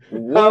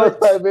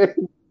 What?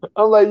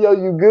 I'm like, yo,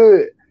 you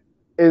good.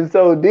 And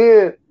so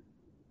then,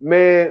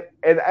 man,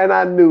 and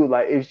I knew,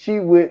 like, if she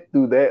went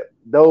through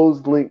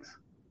those links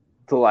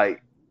to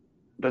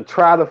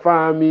try to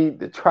find me,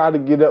 to try to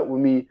get up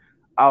with me,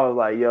 I was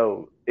like,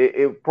 yo,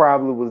 it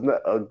probably was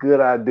not a good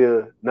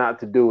idea not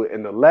to do it.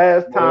 And the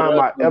last time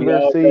I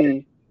ever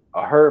seen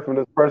or heard from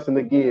this person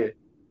again,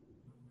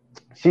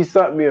 she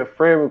sent me a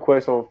friend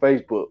request on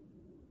Facebook,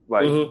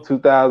 like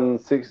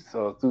 2006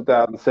 or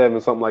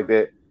 2007, something like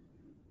that.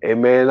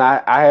 And man,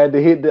 I had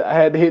to hit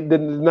the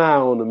deny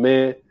on her,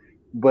 man.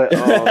 But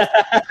so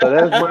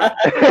that's my.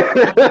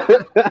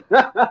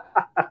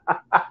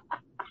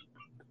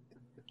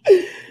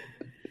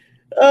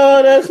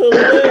 Oh, that's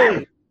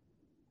hilarious.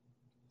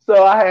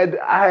 So I had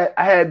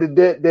to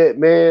that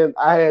man.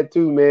 I had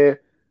to, man.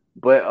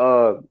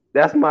 But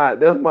that's my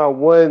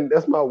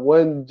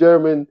one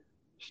German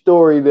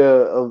story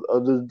there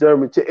of this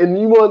German chick. And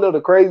you want to know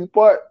the crazy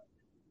part?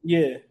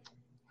 Yeah.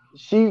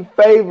 She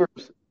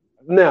favors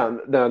now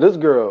this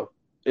girl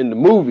in the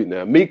movie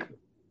now, Mika.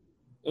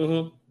 You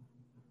know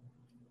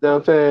what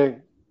I'm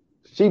saying?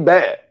 She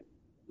bad.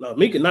 No,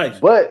 Mika nice.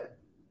 But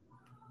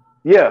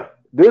yeah,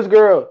 this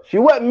girl, she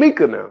wasn't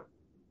Mika now.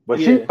 But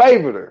she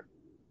favored her.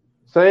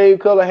 Same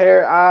color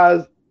hair,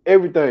 eyes,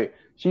 everything.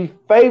 She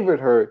favored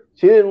her.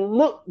 She didn't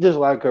look just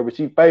like her, but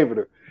she favored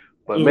her.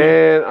 But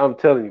man, I'm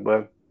telling you,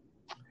 boy.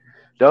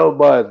 Those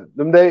boys,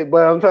 them days,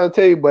 but I'm trying to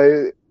tell you,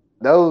 boy,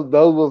 those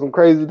were some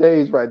crazy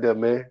days right there,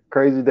 man.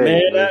 Crazy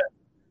days. Man.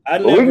 I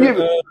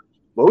never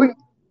But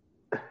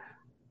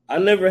I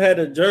never had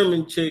a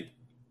German chick,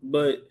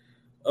 but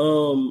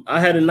I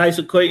had a nice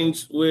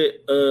acquaintance with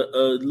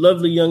a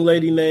lovely young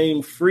lady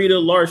named Frida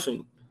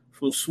Larson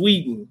from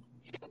Sweden.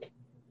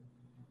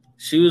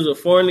 She was a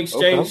foreign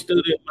exchange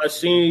student my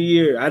senior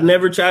year. I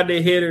never tried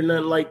to hit her,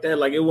 nothing like that.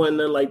 Like, it wasn't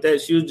nothing like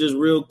that. She was just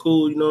real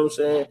cool, you know what I'm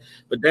saying?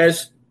 But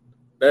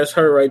that's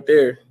her right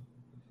there.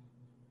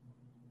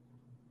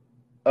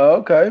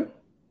 Okay.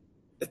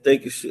 I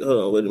think it's,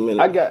 hold on, wait a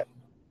minute.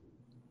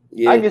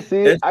 I can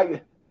see it.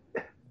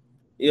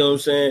 You know what I'm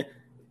saying?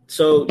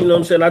 So, you know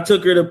what I'm saying? I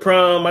took her to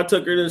prom. I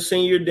took her to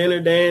senior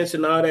dinner dance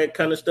and all that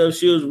kind of stuff.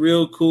 She was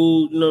real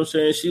cool. You know what I'm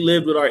saying? She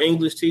lived with our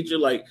English teacher.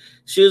 Like,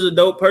 she was a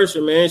dope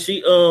person, man.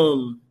 She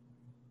was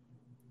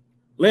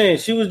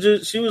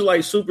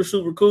like super,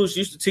 super cool. She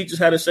used to teach us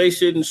how to say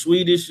shit in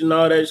Swedish and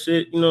all that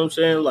shit. You know what I'm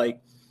saying?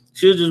 Like,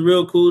 she was just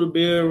real cool to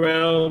be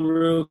around,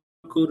 real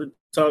cool to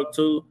talk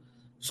to.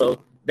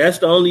 So that's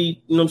the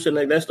only, you know what I'm saying?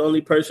 Like, that's the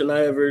only person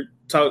I ever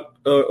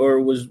talked or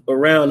was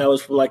around that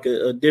was from like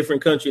a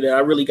different country that I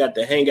really got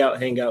to hang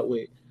out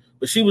with.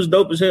 But she was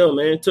dope as hell,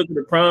 man. Took her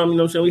to prom, you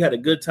know what I'm saying? We had a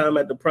good time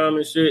at the prom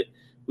and shit.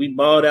 We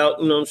balled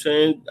out, you know what I'm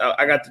saying?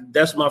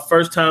 That's my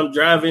first time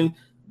driving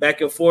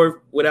back and forth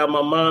without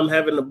my mom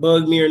having to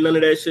bug me or none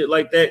of that shit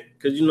like that.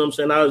 Cause you know what I'm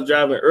saying? I was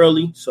driving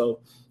early,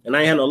 and I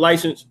ain't had no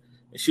license.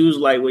 And she was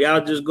like, well,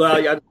 y'all just go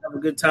out, y'all just have a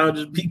good time,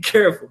 just be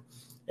careful.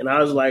 And I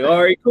was like,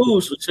 all right,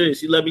 cool. So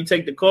she let me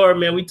take the car,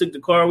 man. We took the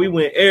car. We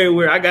went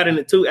everywhere. I got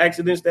into 2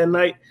 accidents that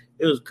night.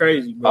 It was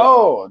crazy, bro.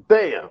 Oh,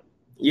 damn.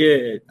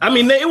 Yeah. I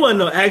mean, it wasn't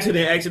no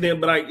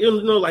accident, but like,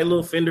 you know, like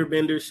little fender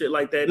bender, shit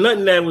like that.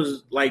 Nothing that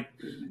was like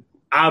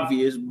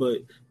obvious, but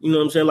you know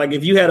what I'm saying? Like,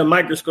 if you had a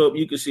microscope,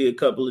 you could see a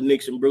couple of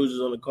nicks and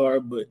bruises on the car,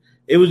 but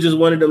it was just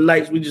one of them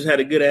nights we just had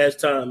a good ass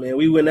time, man.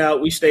 We went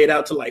out, we stayed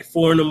out till like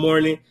 4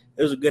 a.m. It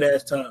was a good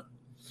ass time.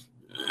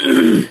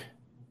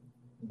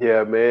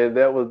 Yeah, man,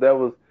 that was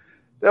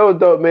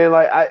dope, man.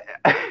 Like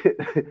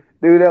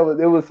dude,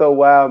 it was so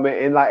wild,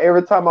 man. And like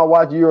every time I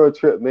watch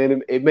Eurotrip,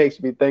 man, it makes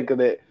me think of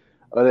that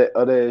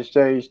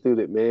exchange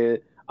student, man.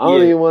 I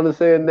don't even want to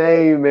say a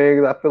name, man,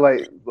 because I feel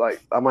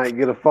like I might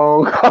get a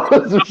phone call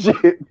or some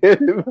shit.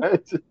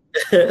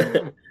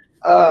 Man.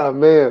 Ah,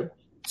 man.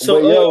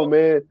 So,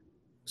 man.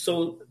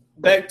 So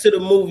back to the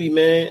movie,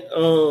 man.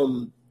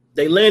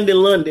 They land in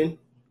London.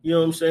 You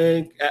know what I'm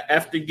saying?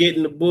 After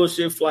getting the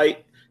bullshit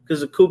flight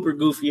because of Cooper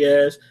goofy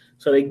ass.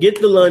 So they get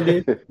to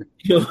London.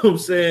 You know what I'm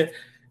saying?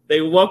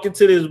 They walk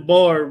into this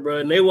bar, bro,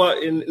 and they walk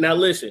in. Now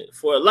listen,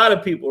 for a lot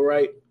of people,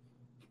 right?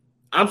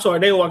 I'm sorry,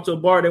 they didn't walk to a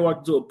bar, they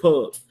walked to a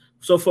pub.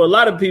 So for a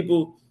lot of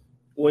people,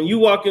 when you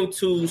walk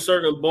into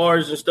certain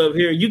bars and stuff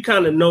here, you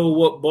kind of know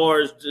what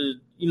bars to,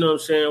 you know what I'm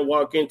saying,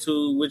 walk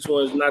into, which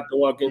ones not to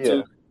walk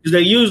into. Because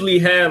they usually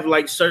have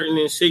like certain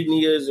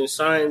insignias and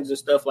signs and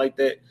stuff like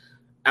that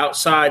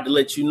outside to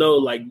let you know,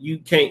 like, you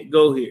can't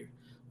go here.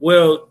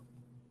 Well,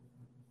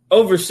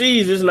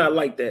 overseas, it's not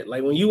like that.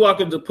 Like, when you walk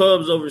into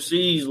pubs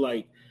overseas,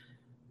 like,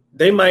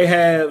 they might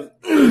have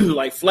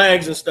like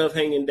flags and stuff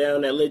hanging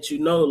down that let you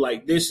know,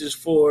 like, this is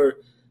for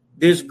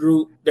this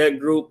group, that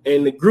group,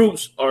 and the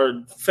groups are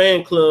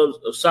fan clubs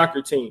of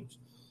soccer teams.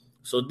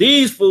 So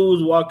these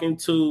fools walk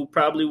into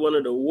probably one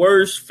of the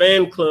worst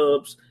fan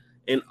clubs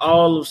in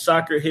all of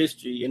soccer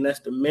history, and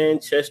that's the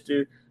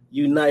Manchester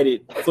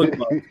United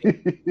football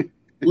team.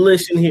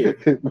 Listen here.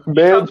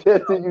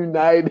 Manchester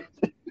United.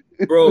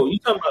 Bro, you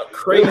talking about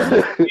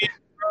crazy shit,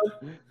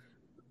 bro?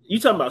 You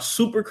talking about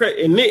super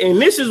crazy. And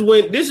this is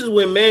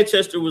when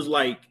Manchester was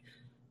like,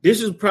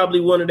 this is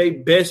probably one of their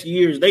best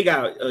years. They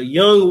got a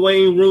young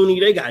Wayne Rooney.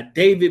 They got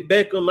David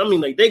Beckham. I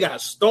mean, like, they got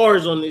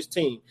stars on this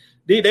team.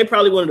 They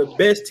probably one of the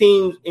best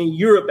teams in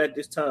Europe at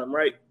this time,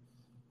 right?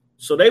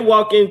 So they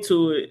walk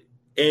into it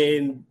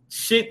and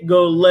shit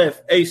go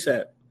left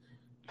ASAP.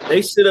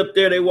 They sit up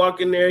there. They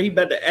walk in there. He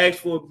about to ask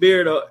for a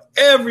beer, though.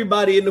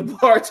 Everybody in the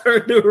bar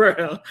turned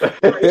around.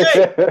 Like,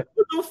 hey, what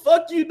the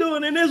fuck you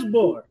doing in this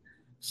bar?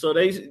 So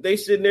they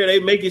sitting there. They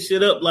making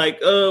shit up like,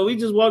 we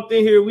just walked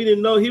in here. We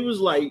didn't know. He was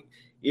like,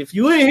 if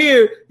you in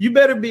here, you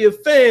better be a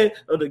fan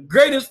of the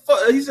greatest.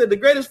 He said the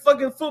greatest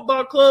fucking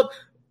football club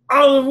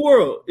all in the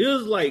world. It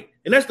was like,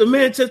 and that's the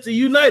Manchester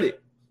United.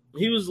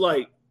 He was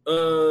like,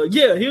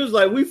 yeah. He was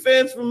like, we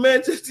fans from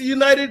Manchester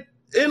United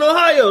in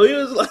Ohio. He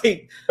was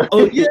like,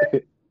 oh yeah.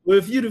 Well,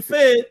 if you the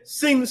fan,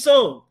 sing the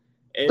song.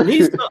 And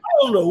he's I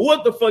don't know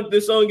what the fuck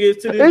this song is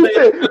to this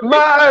day. Said,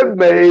 my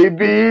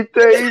baby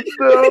takes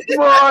the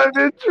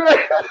morning train.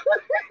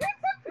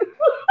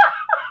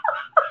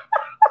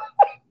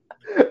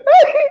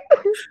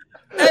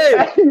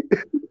 Hey,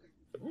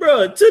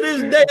 bro, to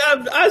this day,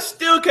 I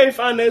still can't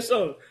find that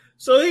song.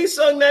 So he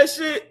sung that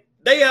shit.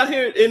 They out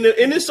here, and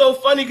it's so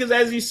funny because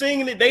as he's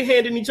singing it, they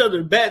handing each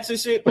other bats and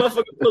shit.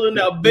 Motherfucker pulling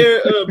out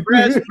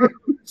brass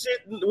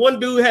shit. One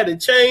dude had a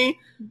chain.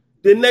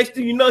 The next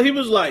thing you know, he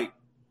was like,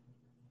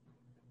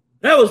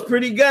 that was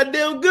pretty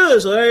goddamn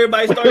good. So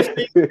everybody starts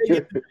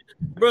singing.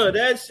 Bro,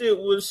 that shit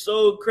was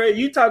so crazy.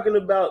 You talking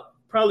about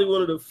probably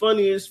one of the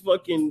funniest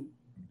fucking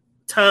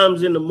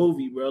times in the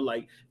movie, bro.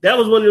 Like that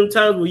was one of them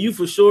times where you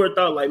for sure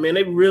thought, like, man,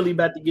 they really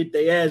about to get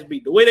their ass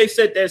beat. The way they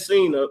set that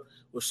scene up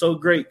was so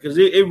great because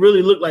it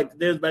really looked like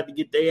they was about to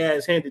get their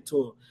ass handed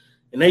to them.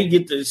 And they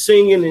get to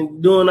singing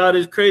and doing all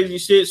this crazy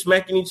shit,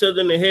 smacking each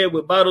other in the head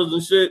with bottles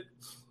and shit.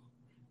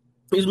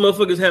 These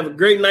motherfuckers have a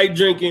great night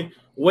drinking,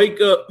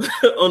 wake up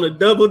on a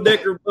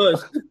double-decker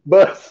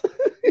bus.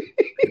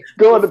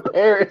 Going to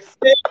Paris.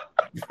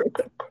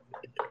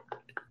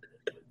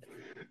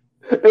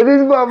 And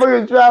these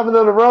motherfuckers driving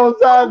on the wrong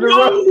side of the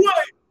road.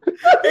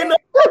 And the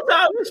whole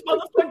time this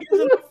motherfucker is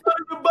in the front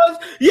of the bus.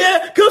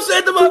 Yeah, come say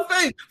it to my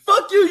face.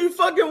 Fuck you, you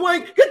fucking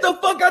wank. Get the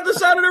fuck out the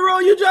side of the road.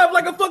 You drive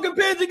like a fucking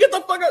pansy. Get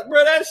the fuck out.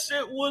 Bro, that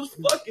shit was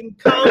fucking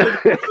comedy.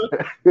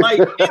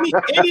 Like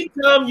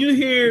anytime you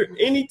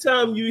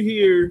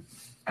hear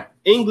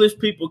English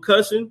people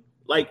cussing,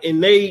 like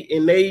in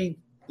they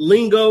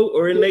lingo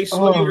or in they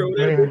slang or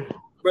whatever,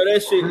 bro,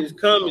 that shit is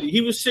comedy. He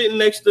was sitting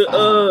next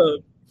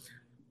to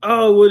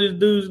what is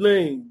dude's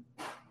name?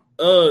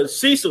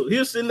 Cecil. He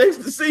was sitting next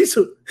to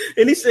Cecil,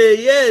 and he said,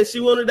 "Yeah,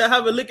 she wanted to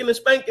have a licking and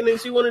spanking, and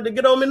she wanted to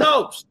get on me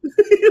nose."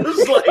 It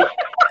was like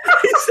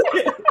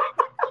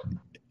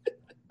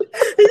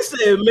he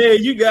said,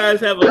 "Man, you guys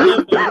have a level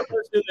of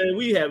person that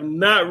we have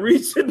not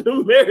reached in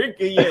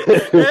America yet."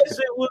 That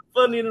shit was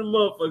funny to the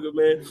motherfucker,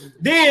 man.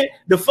 Then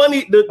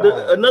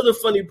another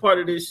funny part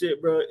of this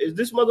shit, bro, is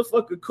this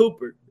motherfucker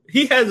Cooper.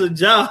 He has a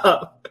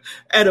job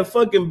at a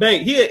fucking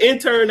bank. He an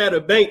intern at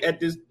a bank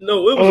at this.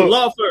 No, it was a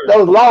law firm. That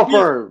was a law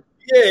firm.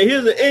 Yeah, he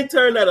was an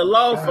intern at a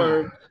law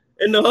firm.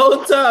 And the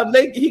whole time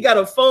he got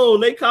a phone,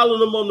 they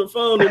calling him on the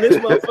phone, and this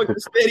motherfucker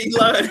steady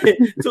lying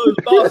to his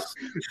boss.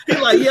 He's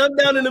like, "Yeah, I'm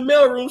down in the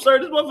mailroom, sir.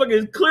 This motherfucker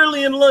is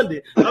clearly in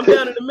London. I'm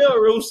down in the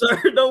mailroom, sir.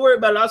 Don't worry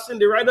about it. I'll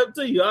send it right up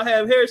to you. I'll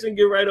have Harrison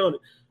get right on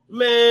it."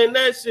 Man,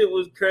 that shit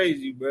was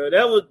crazy, bro.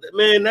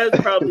 That's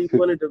probably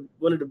one of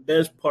the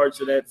best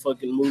parts of that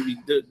fucking movie.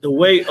 The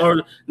way,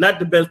 or not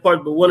the best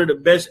part, but one of the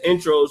best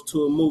intros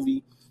to a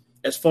movie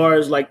as far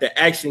as like the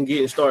action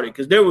getting started.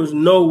 Because there was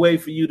no way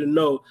for you to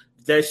know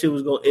that shit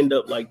was gonna end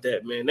up like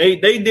that, man. They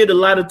did a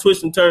lot of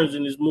twists and turns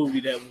in this movie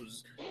that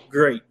was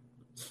great.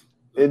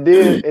 And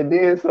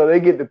then so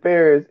they get to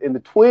Paris, and the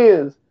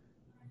twins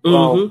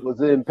was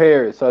in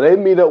Paris. So they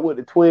meet up with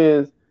the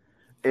twins,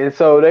 and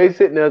so they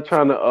sitting there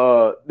trying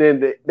to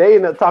then they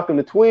end up talking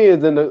to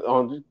twins and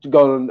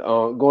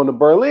going to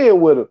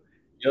Berlin with them.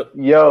 Yep.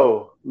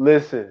 Yo,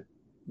 listen,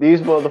 these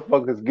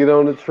motherfuckers get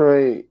on the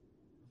train.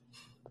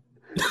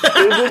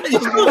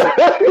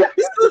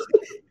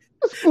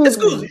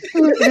 Excuse me.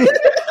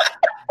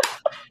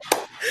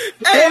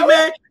 Hey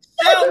man,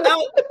 shout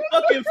out to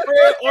fucking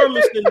Fred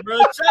Armisen, bro.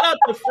 Shout out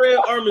to Fred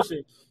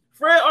Armisen.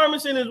 Fred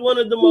Armisen is one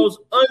of the most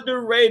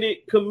underrated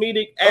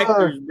comedic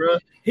actors, bro.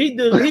 He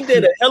did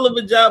a hell of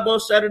a job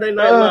on Saturday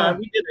Night Live.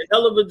 He did a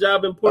hell of a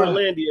job in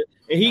Portlandia,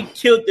 and he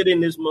killed it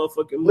in this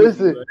motherfucking movie.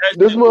 Listen,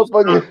 this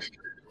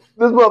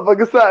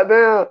motherfucker sat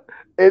down.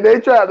 And they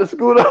tried to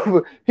scoot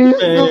over. He's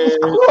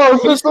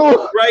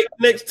right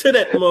next to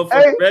that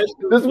motherfucker.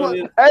 This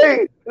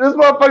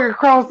motherfucker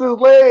crossed his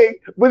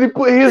leg, but he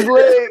put his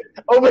leg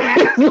over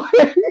his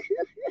leg.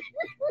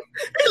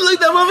 He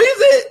looked at him. He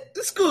said,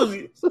 "Excuse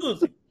me."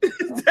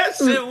 That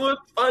shit was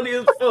funny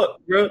as fuck,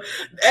 bro.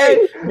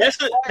 Hey, that's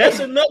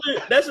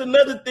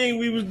another thing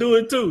we was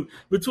doing too.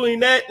 Between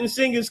that and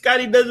singing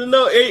 "Scotty Doesn't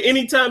Know,"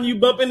 anytime you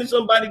bump into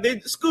somebody, they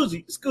excuse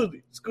me.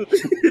 They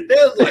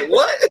was like,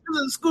 "What?"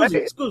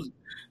 Excuse me.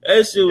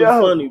 That shit was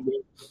funny, bro.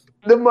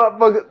 The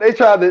motherfuckers, they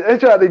tried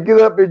to get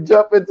up and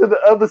jump into the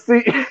other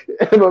seat,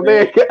 and my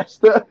man got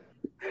stuck.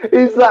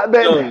 He sat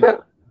back down.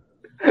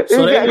 He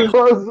got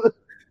closer.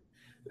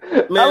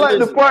 Man, I like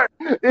the part.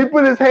 He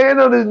put his hand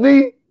on his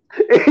knee,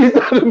 and he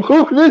started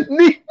moving his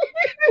knee.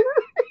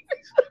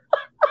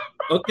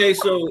 Okay,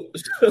 so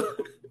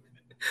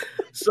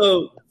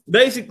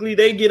basically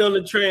they get on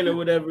the train or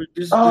whatever.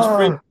 This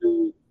French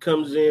dude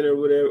comes in or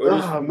whatever.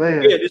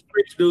 Man. Yeah, this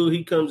French dude,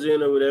 he comes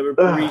in or whatever,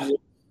 Parisian.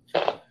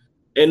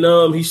 And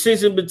he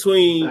sits in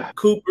between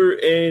Cooper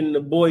and the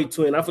boy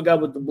twin. I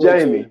forgot what the boy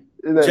Jamie.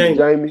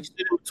 Jamie. He's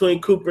sitting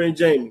between Cooper and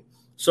Jamie.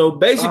 So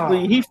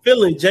basically, he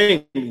feeling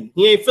Jamie.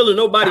 He ain't feeling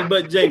nobody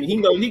but Jamie. He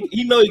know he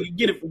can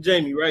get it from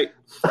Jamie, right?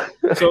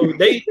 So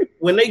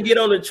when they get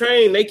on the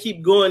train, they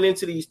keep going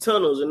into these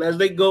tunnels, and as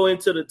they go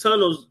into the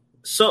tunnels,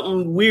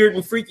 something weird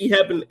and freaky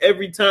happen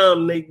every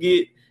time they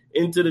get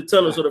into the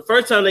tunnel. So the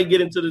first time they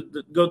get into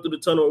go through the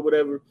tunnel or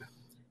whatever,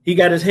 he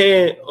got his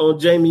hand on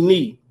Jamie's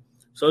knee.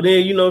 So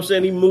then, you know what I'm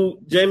saying, he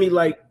moved Jamie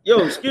like, "Yo,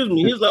 excuse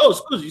me." He was like, "Oh,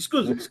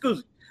 excuse me.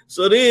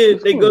 So then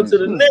they go to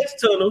the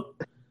next tunnel,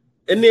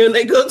 and then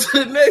they go to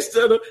the next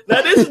tunnel.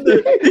 Now this is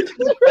the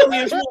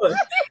funniest one.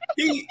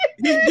 He's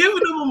giving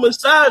him a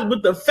massage,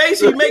 but the face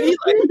he make, he's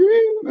like,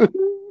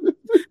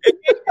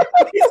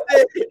 he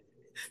said,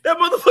 that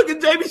motherfucking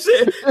Jamie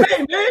said,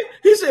 "Hey man,"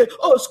 he said,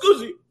 "Oh,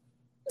 excuse me."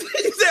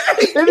 He said,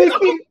 "Hey," and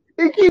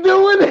he keep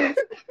doing it.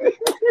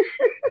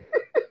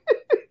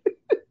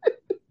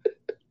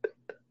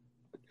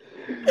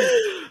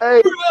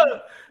 Hey, bro,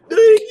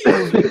 dude, he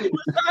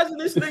massaging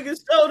this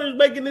nigga's shoulders,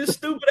 making this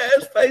stupid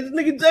ass face.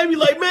 Nigga Jamie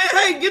like, man,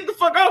 hey, get the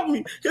fuck off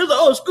me. He was like,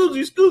 oh,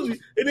 excuse me.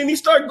 And then he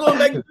started going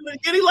back again.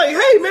 He like,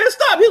 hey, man,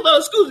 stop. He was like,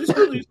 excuse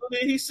me. So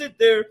then he sit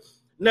there.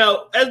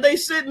 Now, as they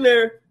sitting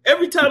there,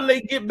 every time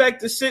they get back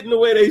to sitting the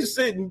way they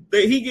sitting,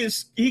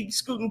 he's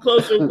scooting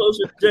closer and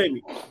closer to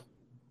Jamie.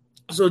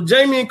 So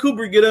Jamie and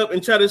Cooper get up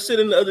and try to sit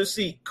in the other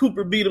seat.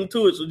 Cooper beat him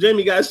to it, so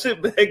Jamie got to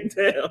sit back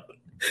down.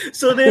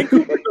 So then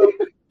Cooper goes,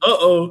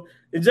 uh-oh.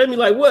 And Jamie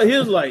like, what? He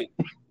was like,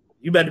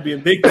 you better be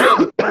in big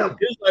trouble. He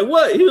was like,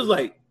 what? He was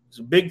like, it's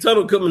a big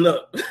tunnel coming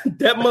up.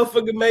 That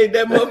motherfucker made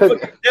that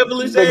motherfucker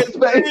devilish ass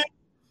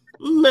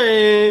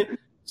man.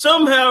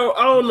 Somehow,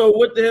 I don't know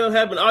what the hell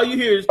happened. All you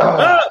hear is,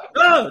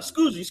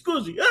 scoozy.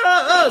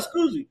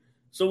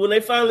 So when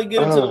they finally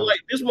get into the light,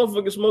 this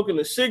motherfucker smoking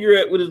a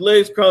cigarette with his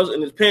legs crossed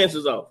and his pants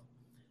is off.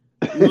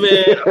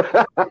 Man,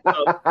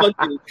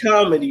 fucking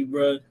comedy,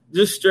 bro.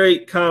 Just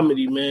straight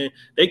comedy, man.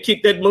 They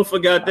kicked that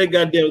motherfucker out that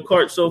goddamn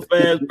cart so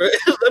fast, bro.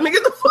 Let me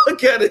get the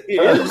fuck out of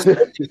here.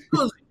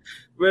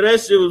 Bro,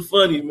 that shit was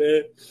funny,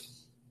 man.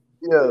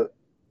 Yeah.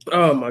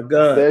 Oh my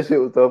god, that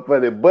shit was so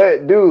funny.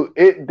 But dude,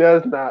 it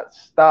does not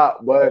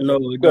stop. But no,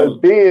 it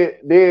don't.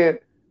 Then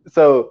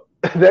so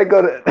they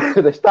go to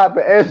they stop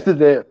at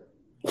Amsterdam.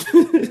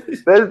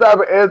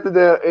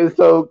 And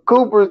so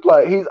Cooper's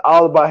like, he's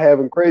all about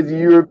having crazy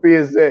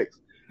European sex.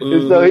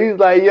 And so he's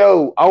like,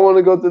 yo, I want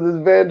to go to this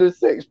Vander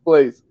sex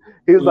place.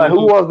 He's like,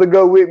 who wants to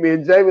go with me?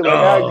 And Jamie like,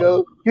 I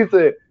go. He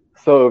said,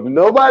 so if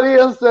nobody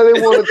else said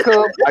they want to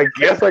come, I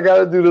guess I got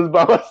to do this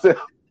by myself.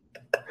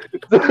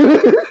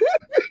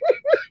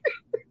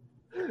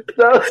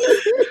 So,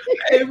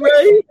 hey, bro,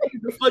 you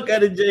get the fuck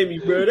out of Jamie,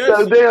 bro. That's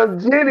so damn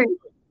Jenny.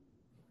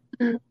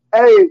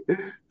 Hey,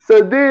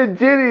 so then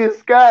Jenny and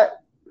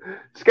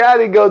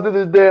Scotty go to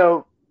this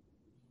damn.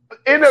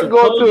 End up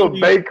going to a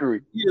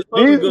bakery. These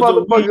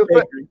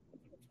motherfuckers,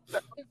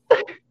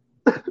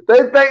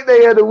 they think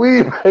they had a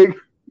weed bakery.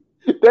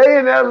 They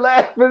in there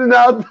laughing and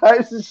all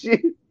types of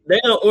shit. They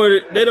don't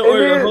order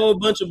a whole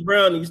bunch of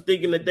brownies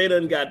thinking that they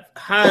done got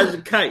high as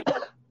a kite.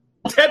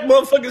 That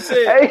motherfucker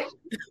said, hey.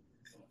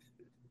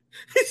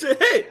 He said,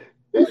 hey.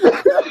 Put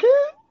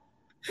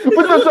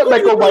this up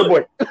like a white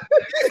boy. He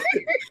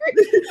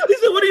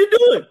said, what are you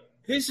doing?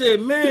 He said,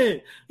 man,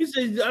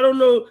 I don't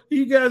know.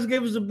 You guys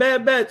gave us a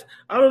bad batch.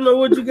 I don't know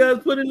what you guys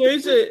put in there.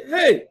 He said,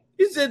 hey,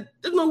 there's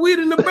no weed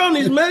in the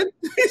brownies, man.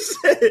 He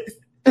said,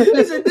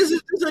 this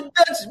is a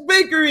Dutch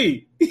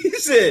bakery. He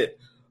said,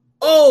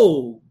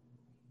 oh.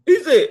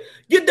 He said,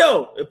 get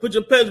down and put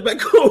your pants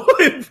back on,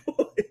 white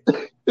boy.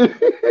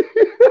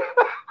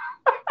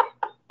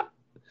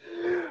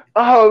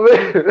 Oh,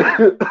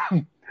 man.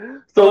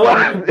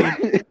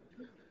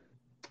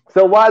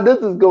 So while this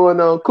is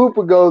going on,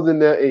 Cooper goes in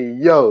there and,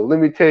 yo, let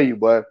me tell you,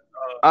 boy.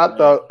 I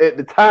thought at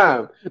the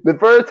time, the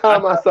first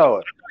time I saw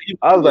it,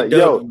 I was like,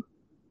 yo.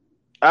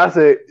 I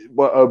said,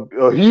 well,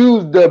 a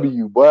huge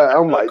W, boy.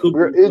 I'm like,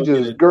 it's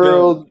just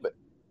girls,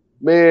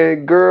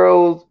 man,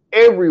 girls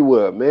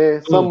everywhere,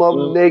 man. Some of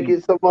them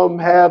naked, some of them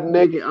half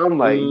naked. I'm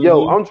like,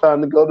 yo, I'm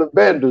trying to go to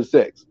Vander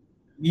sex.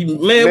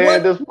 Man,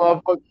 what? This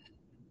motherfucker.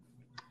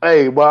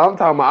 Hey, boy, I'm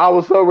talking about, I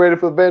was so ready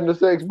for Vander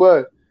sex,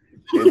 but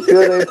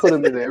until they put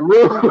him in that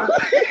room.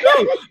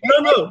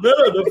 No.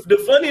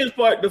 The funniest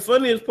part is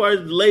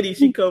the lady.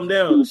 She come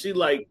down. She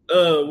like,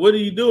 what are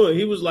you doing?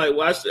 He was like,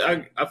 well,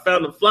 I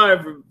found a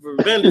flyer for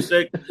Vander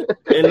sex,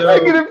 and I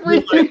wanted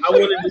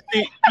to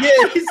see.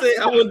 Yeah, he said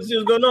I wanted to see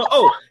what's going on.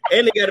 Oh,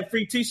 and they got a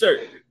free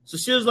T-shirt. So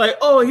she was like,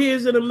 oh, he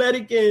is an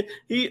American.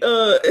 He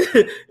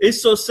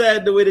it's so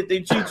sad the way that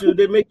they treat you.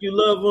 They make you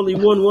love only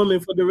one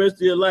woman for the rest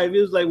of your life.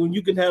 It was like when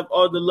you can have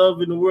all the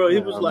love in the world. He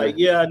was like,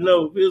 yeah, I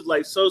know. He was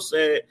like, so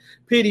sad.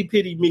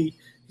 Pity me.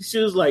 She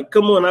was like,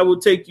 come on, I will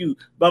take you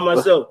by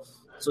myself.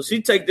 So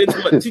she take that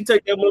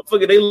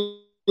motherfucker. They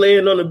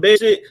laying on the bed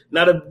shit.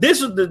 Now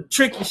this is the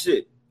tricky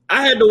shit.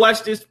 I had to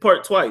watch this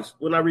part twice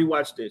when I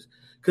rewatched this.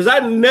 Because I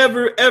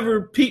never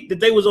ever peeped that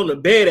they was on the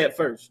bed at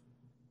first.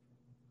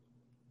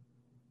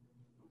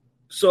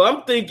 So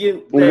I'm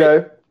thinking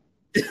that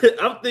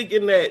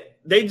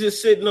they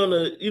just sitting on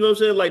a, you know what I'm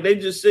saying? Like they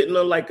just sitting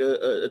on like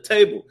a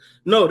table.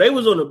 No, they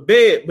was on a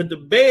bed, but the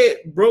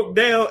bed broke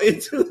down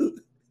into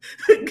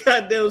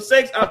goddamn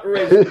sex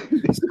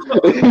operation.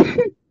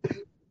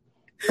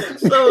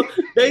 So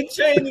they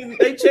chaining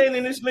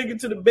this nigga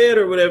to the bed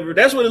or whatever.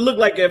 That's what it looked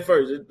like at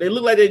first. They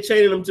look like they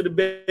chaining him to the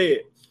bed.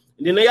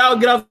 And then they all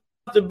get off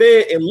the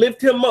bed and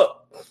lift him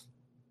up.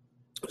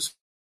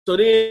 So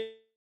then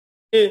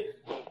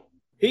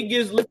he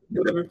gets lifted,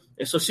 whatever,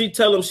 and so she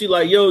tell him, she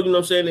like, yo, you know what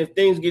I'm saying? If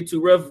things get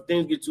too rough, if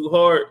things get too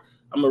hard,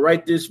 I'm gonna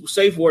write this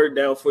safe word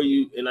down for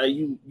you, and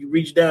you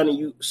reach down and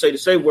you say the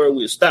safe word,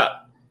 we'll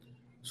stop.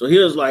 So he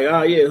was like,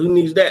 oh yeah, who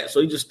needs that?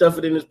 So he just stuffed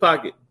it in his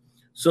pocket.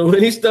 So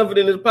when he stuffed it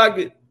in his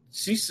pocket,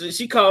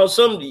 she called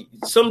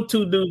some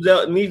two dudes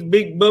out, and these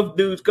big buff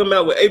dudes come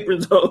out with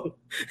aprons on,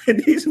 and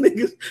these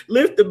niggas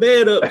lift the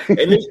bed up,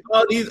 and there's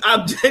all these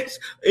objects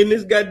in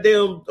this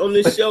goddamn on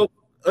this shelf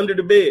under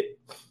the bed.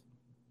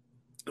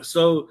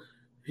 So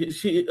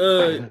She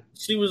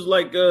was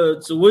like,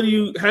 so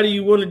how do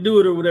you want to do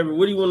it or whatever?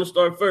 What do you want to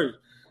start first?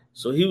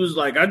 So he was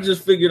like, I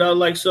just figured out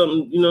like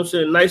something, you know what I'm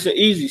saying, nice and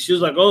easy. She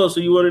was like, oh, so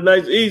you want it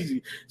nice and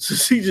easy. So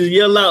she just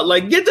yelled out,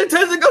 like, get the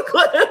testicle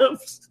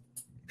clamps.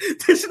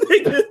 This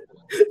nigga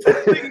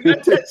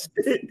got that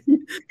shit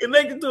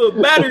connected to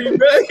a battery,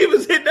 bro. He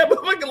was hitting that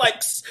motherfucker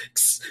like,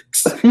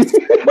 bro,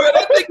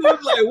 that nigga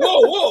was like,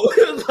 whoa.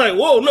 It was like,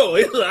 whoa, no.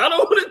 He was like, I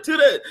don't want to do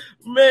that.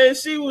 Man,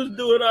 she was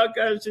doing all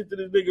kinds of shit to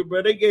this nigga,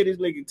 bro. They gave this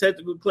nigga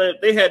testicle clamp.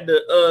 They had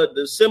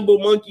the symbol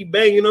monkey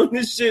banging on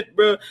this shit,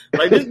 bro.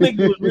 Like, this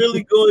nigga was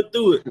really going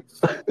through it.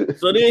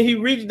 So then he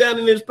reached down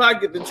in his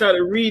pocket to try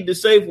to read the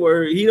safe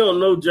word. He don't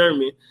know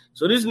German.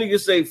 So this nigga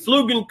say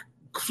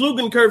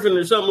Flugenkurven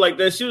or something like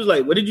that. She was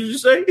like, what did you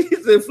just say? He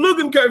said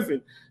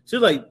Flugenkurven. She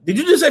was like, did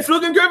you just say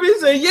Flugenkurven? He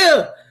said,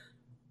 yeah.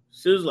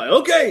 She was like,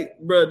 okay,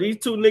 bro, these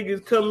two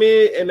niggas come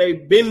in and they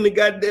bend the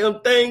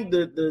goddamn thing,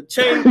 the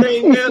chain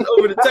thing down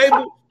over the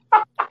table.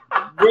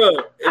 Bro,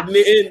 and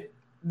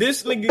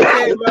this nigga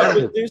came out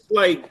with this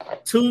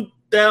like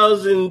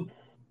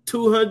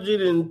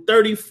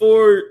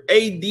 2,234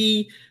 AD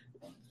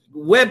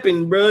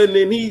weapon, bro, and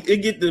then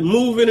it get to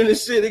moving and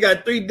shit. They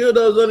got 3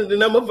 dildos on it, and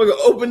that motherfucker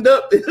opened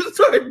up and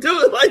started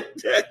doing like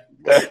that.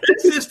 That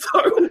shit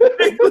started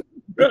with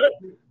bro. That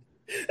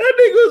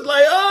nigga was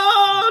like,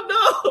 oh no.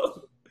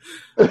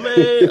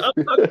 Man,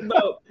 I'm talking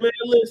about, man,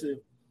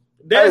 listen,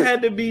 that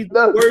had to be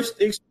the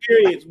worst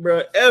experience,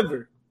 bro,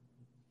 ever.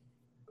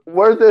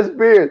 Worst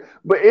experience,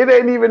 but it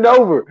ain't even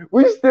over.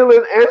 We still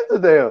in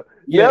Amsterdam.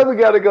 Yeah. Now we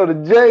got to go to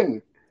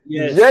Jamie.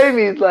 Yes.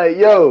 Jamie's like,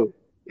 yo,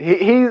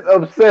 he's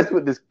obsessed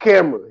with this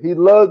camera. He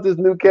loves this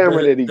new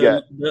camera that he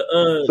got.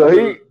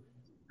 The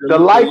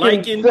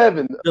Leica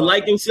 7. The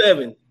Leica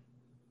 7.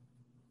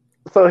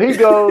 So he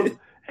goes,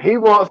 he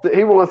wants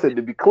it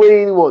to be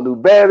clean. He wants new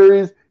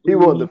batteries. He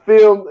wants the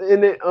film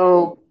in it,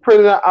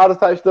 printed out, all this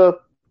type stuff.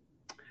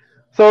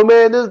 So,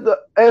 man, this is the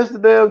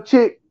Amsterdam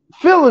chick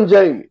feeling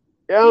Jamie.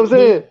 You know what I'm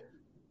saying?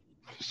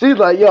 She's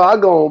like, yo, I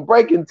go on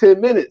break in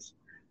 10 minutes.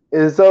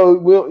 And so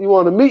you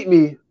want to meet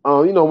me,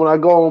 when I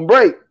go on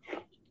break.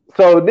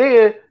 So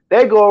then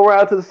they go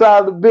around to the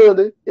side of the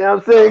building, you know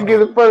what I'm saying, get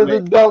in front of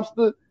the dumpster.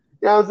 You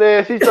know what I'm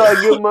saying? She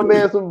started giving my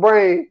man some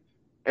brain.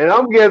 And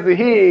I'm guessing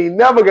he ain't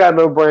never got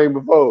no brain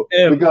before.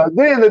 Because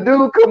then the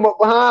dude come up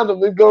behind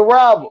him and go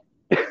rob him.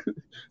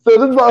 So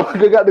this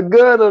motherfucker got the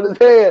gun on his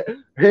head.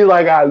 He's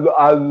like, I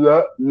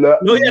love no,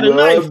 he had a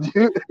knife.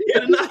 You. He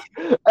had a knife.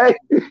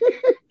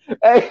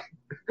 hey,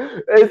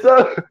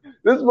 so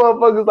this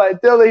motherfucker's like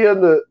telling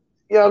him to,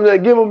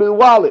 give him his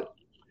wallet.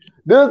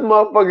 This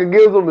motherfucker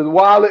gives him his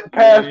wallet,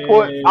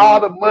 passport, all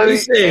the money. He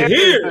said,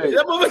 here.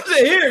 That motherfucker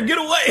said, here, get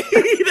away.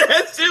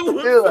 That shit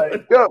was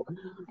like, yo.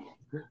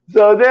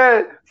 So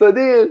then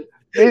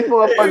these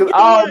motherfuckers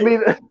all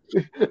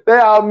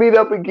meet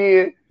up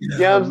again. You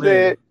know what I'm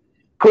saying?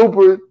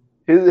 Cooper,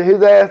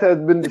 his ass has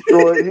been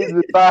destroyed. He's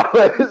been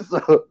violated.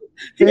 So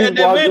he got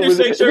that bandage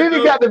shirt. Then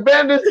he got the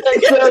bandage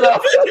shirt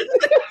up.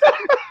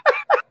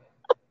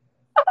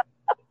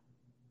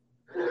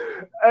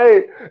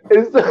 Hey,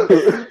 and so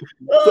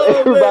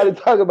everybody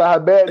talking about how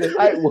bad this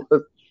night was.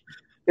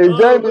 And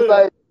Jamie's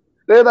like,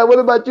 they're like, what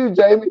about you,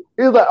 Jamie?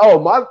 He was like,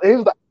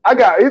 I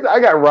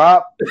got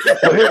robbed.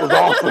 So it was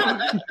awesome.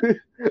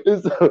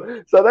 And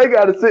so they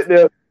got to sit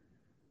there.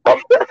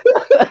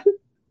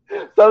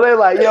 So they're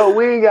like, yo,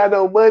 we ain't got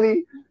no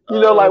money.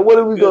 What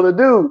are we gonna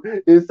do?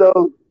 And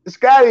so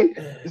Scotty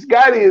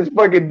is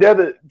fucking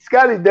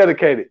Scotty's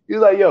dedicated. He's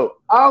like, yo,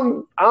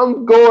 I'm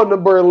going to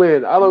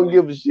Berlin. I don't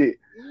give a shit.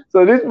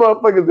 So these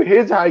motherfuckers are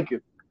hitchhiking.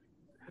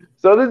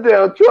 So this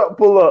damn truck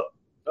pull up.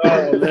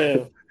 Oh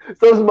man.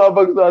 So some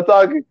motherfuckers started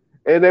talking,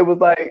 and they was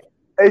like,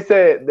 they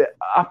said that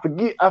I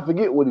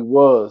forget what he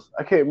was.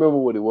 I can't remember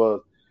what he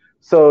was.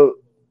 So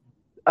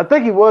I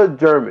think he was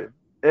German.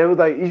 And it was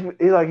like he's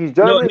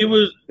German. No, he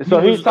was.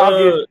 So he's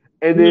talking,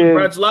 and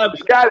then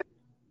Scotty.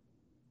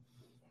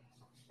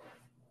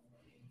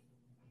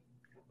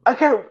 I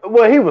can't.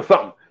 Well, he was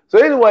something. So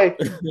anyway,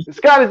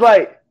 Scotty's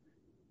like,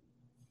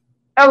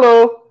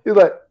 "Hello." He's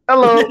like,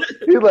 "Hello."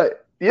 He's like,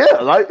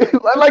 "Yeah," like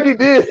he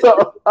did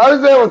something. All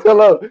he said was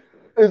hello.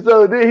 And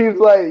so then he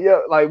was like,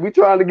 "Yeah, like we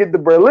trying to get to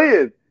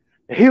Berlin."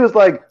 And he was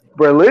like,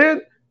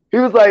 "Berlin?" He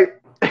was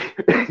like, he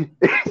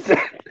said,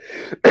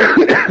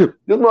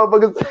 this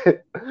motherfucker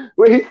said,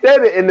 well, he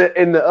said it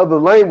in the other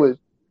language,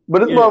 but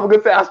this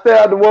motherfucker said, I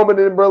stabbed a woman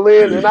in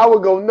Berlin and I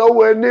would go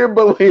nowhere near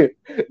Berlin.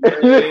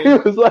 And he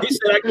was like,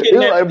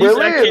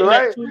 Berlin,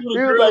 right? He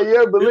was like,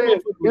 yeah, Berlin.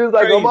 He was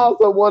like, I'm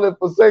also wanted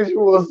for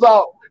sexual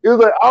assault. He was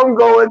like, I'm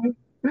going.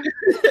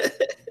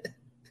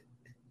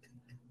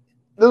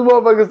 This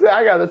motherfucker said,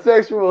 I got a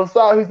sexual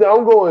assault. He said,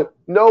 I'm going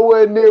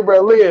nowhere near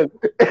Berlin.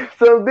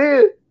 So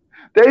then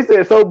they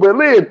said, so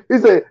Berlin. He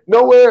said,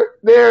 nowhere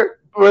near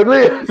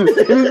Berlin. These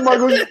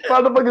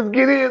motherfuckers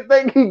get in,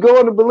 think he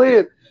going to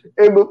Berlin.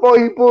 And before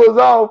he pulls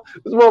off,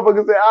 this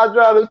motherfucker said, I'll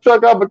drive this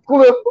truck off a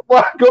cliff before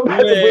I go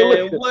back to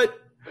Berlin. What?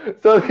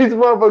 So these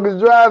motherfuckers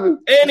driving.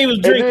 And he was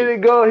drinking.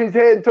 And then he's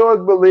heading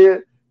towards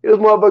Berlin. This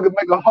motherfucker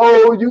make a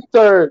whole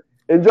U-turn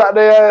and drop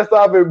their ass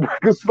off at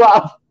Breakfast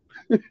Spot.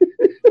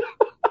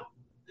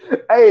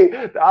 Hey,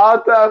 the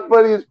all-time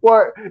funniest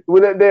part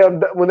when they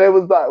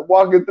was like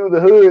walking through the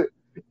hood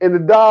and the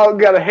dog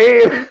got a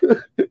hand,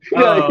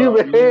 a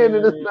human hand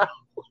in his mouth.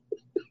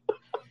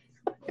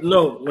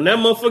 No, when that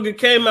motherfucker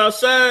came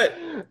outside,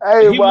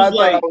 hey, boy, I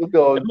thought I was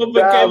going to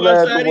die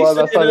laughing when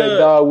I saw that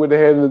dog with the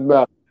hand in his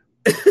mouth.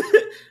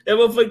 That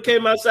motherfucker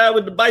came outside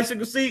with the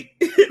bicycle seat.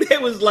 They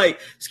was like,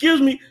 "Excuse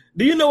me,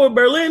 do you know where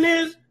Berlin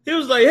is?" He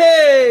was like,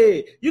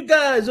 "Hey, you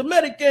guys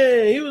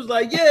American." He was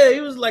like, "Yeah."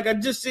 He was like, "I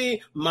just seen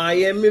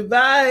Miami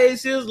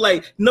Vice." He was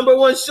like,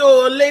 #1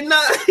 show on late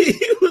night. He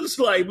was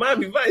like,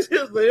 Miami Vice. He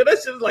was like, that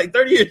shit was like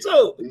 30 years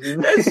old.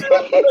 That shit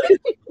was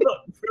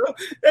bro.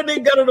 That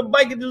nigga got on the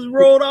bike and just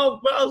rolled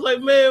off. Bro. I was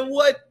like, man,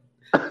 what?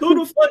 Who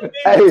the fuck did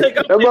take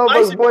out that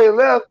motherfucker boy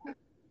left?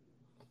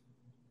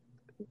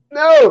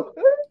 No,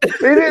 he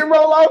didn't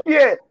roll off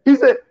yet. He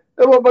said,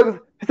 that motherfucker,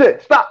 he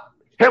said, stop,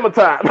 hammer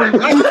time.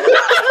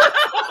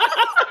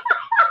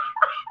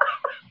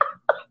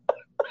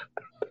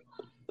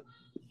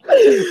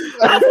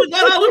 I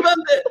forgot all about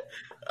that.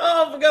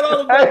 Oh, I forgot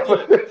all about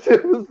that. That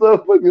shit was so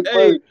fucking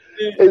funny.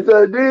 And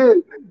so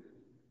then,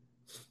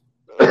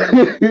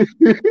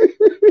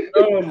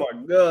 oh my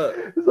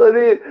god. So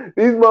then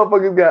these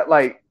motherfuckers got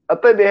like, I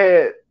think they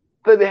had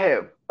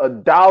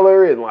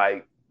 $1 and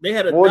like they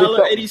had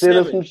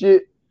 $1.87 or some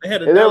shit. They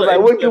had and they was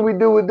like, what can we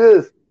do with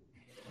this?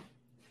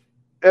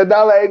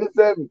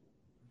 $1.87.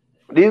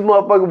 These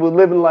motherfuckers was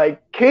living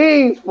like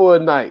kings for a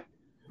night.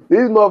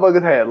 These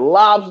motherfuckers had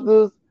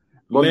lobsters.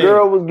 My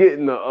girl was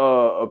getting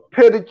a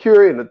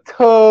pedicure in a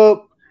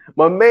tub.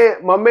 My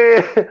man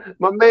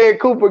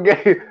Cooper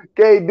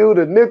gave dude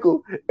a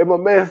nickel, and my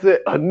man said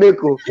a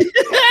nickel.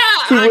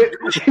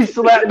 He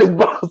slapped his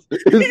boss.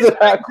 He said,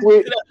 "I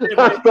quit.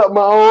 I start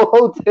my own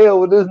hotel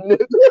with this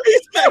nickel." He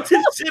smacked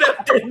his shit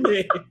up there,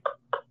 man.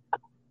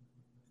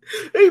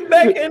 He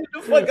backhanded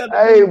the fuck out.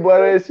 Hey, boy,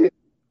 that shit.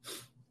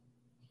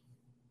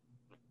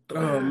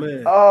 Oh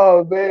man.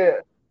 Oh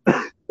man.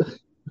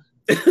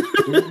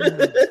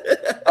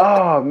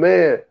 Oh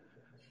man.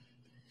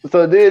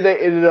 So then they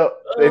ended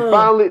up. They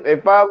finally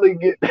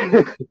get.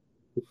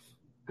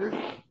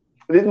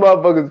 These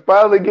motherfuckers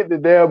finally get to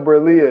damn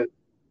Berlin,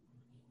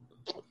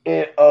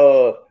 and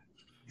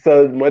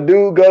so my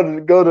dude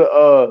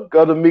go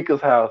to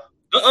Mika's house,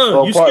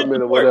 or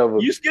apartment or whatever.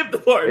 You skipped the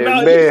part.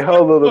 And man,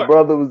 her little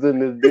brother was in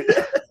this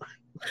bitch.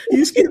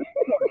 You skipped the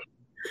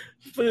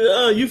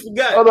part. You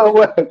forgot. Hold on,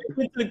 what? They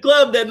went to the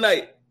club that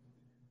night.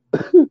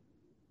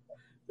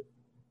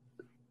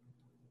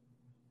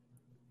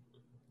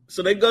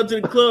 So they go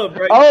to the club,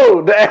 right?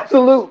 Oh, the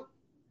absolute.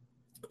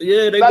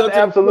 Yeah, they Not go the to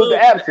absolute, the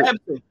club. The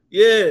absinthe.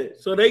 Yeah,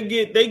 so they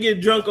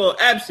get drunk on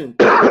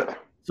absinthe.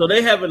 So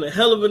they having a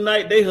hell of a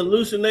night. They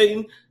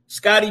hallucinating.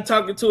 Scotty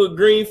talking to a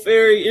green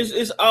fairy.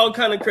 It's all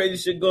kind of crazy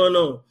shit going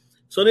on.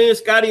 So then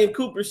Scotty and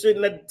Cooper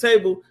sitting at the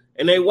table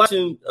and they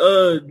watching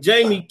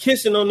Jamie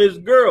kissing on this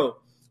girl.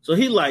 So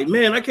he like,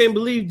 man, I can't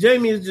believe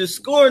Jamie is just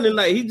scoring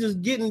tonight. He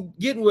just getting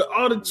with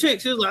all the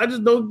chicks. He's like, I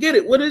just don't get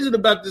it. What is it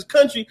about this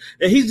country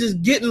that he's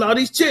just getting all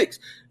these chicks?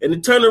 And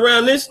to turn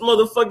around, this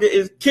motherfucker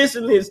is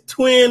kissing his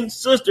twin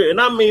sister.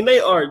 And I mean, they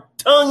are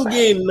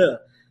tonguing.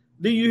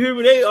 Do you hear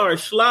me? They are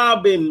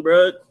slobbing,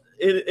 bro.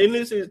 And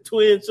this is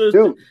twin sister.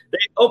 Dude, they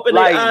open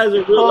their eyes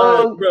and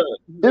realize, bro,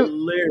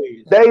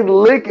 hilarious. They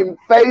licking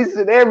face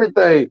and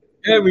everything.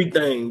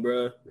 Everything,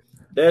 bro.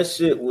 That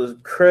shit was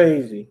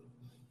crazy.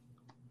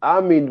 I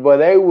mean, but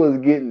they was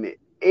getting it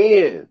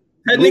in.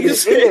 That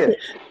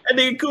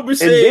nigga Cooper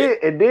said.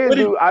 And then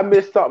dude, I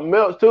missed something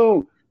else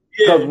too.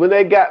 Because when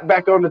they got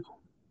back on the.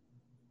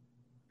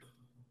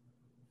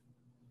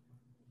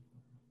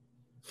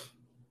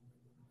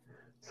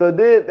 So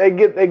then they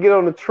get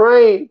on the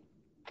train,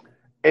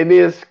 and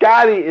then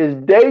Scotty is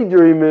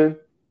daydreaming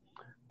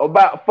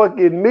about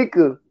fucking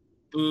Mika.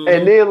 Mm-hmm.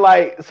 And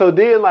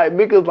then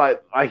Mika's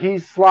like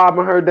he's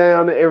slobbing her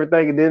down and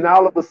everything, and then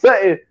all of a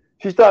sudden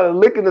she started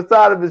licking the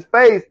side of his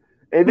face,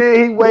 and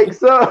then he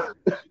wakes up,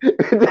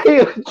 and then he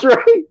on the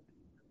train,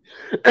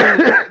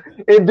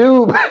 and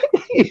dude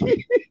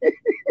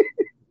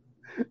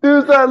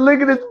started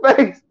licking his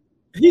face.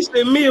 He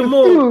said, "Mia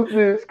more,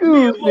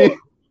 excuse me,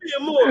 Mia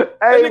more."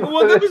 That nigga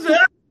woke up and said,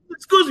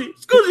 "Excuse."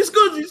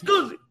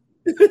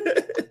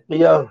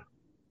 Yo.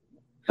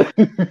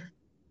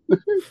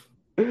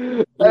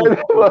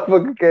 That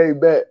motherfucker came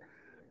back.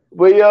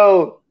 But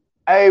yo,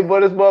 hey,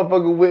 but this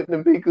motherfucker went to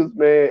Mika's,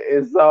 man,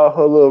 and saw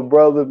her little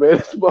brother, man.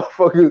 This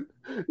motherfucker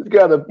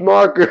got a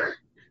marker.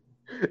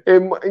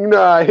 And you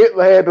know how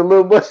Hitler had the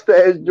little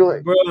mustache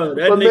joint. Bro,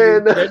 that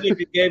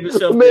nigga gave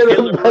himself man,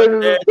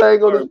 the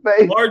thing on his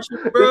face. Marching,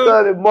 he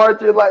started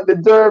marching like the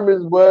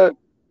Germans, bro.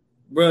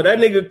 Bro, that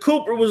nigga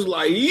Cooper was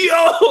like, yo.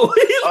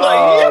 He's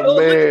oh,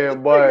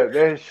 man, boy.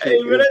 That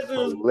shit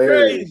was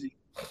crazy.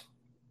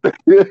 That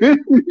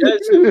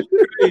shit was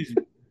crazy.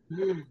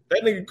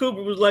 That nigga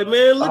Cooper was like,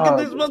 man, look at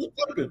this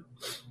motherfucker.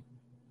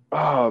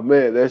 Oh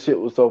man, that shit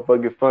was so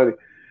fucking funny.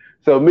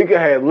 So Mika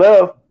had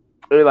left,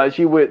 and like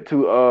she went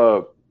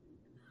to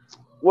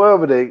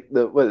wherever what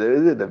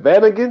is it, the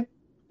Vatican?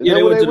 Is Yeah, that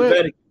they where went they to the went?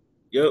 Vatican.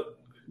 Yep.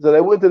 So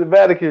they went to the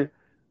Vatican,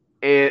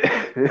 and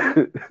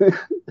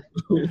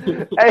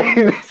hey,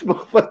 these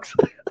motherfuckers,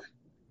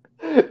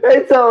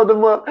 they told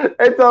them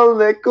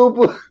that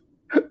Cooper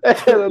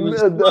had Was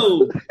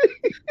slow.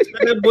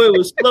 That boy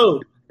was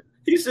slow.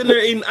 He's sitting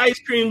there eating ice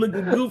cream,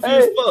 looking goofy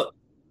as hey, fuck.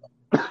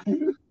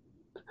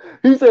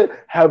 he said,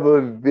 "Have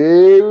a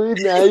very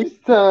nice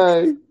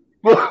time."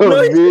 No,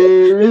 A he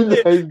very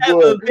said, nice have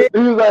boy. a very He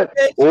was like,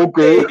 special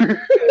 "Okay." day. Have a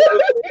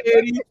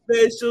very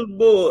special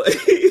boy.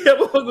 That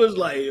motherfucker was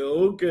like,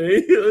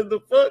 okay, what the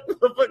fuck,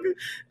 motherfucker?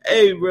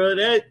 Hey, bro,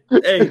 that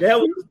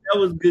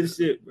was good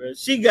shit, bro.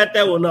 She got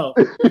that one off.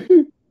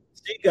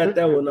 She got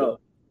that one off.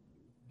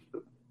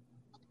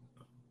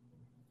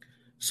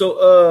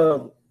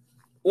 So,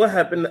 what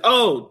happened?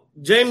 Oh,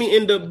 Jamie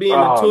ended up being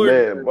a Oh tour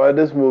man, guide. boy,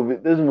 this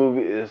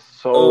movie is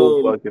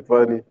so fucking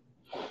funny.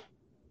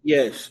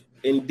 Yes,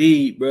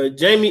 indeed, bro.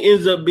 Jamie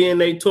ends up being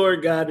a tour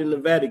guide in the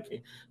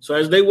Vatican. So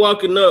as they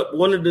walking up,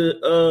 one of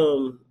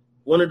the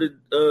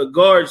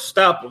guards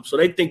stop them. So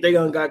they think they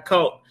got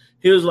caught.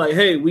 He was like,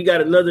 "Hey, we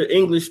got another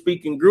English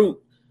speaking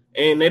group,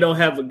 and they don't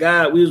have a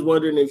guide. We was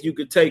wondering if you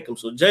could take them."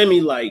 So Jamie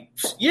like,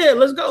 "Yeah,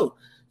 let's go."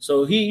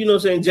 So he, you know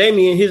what I'm saying,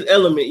 Jamie in his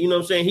element, you know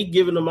what I'm saying, he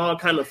giving them all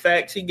kind of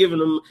facts. He giving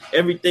them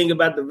everything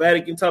about the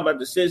Vatican, talking about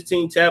the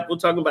Sistine Chapel,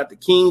 talking about the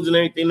kings and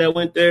everything that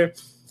went there.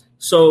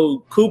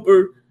 So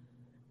Cooper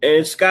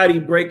and Scotty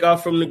break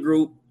off from the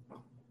group.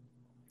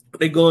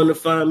 They go in to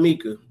find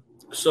Mika.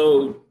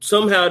 So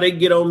somehow they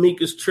get on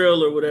Mika's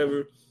trail or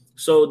whatever.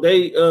 So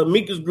they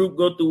Mika's group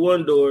go through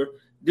one door.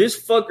 This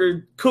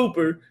fucker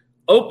Cooper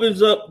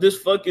opens up this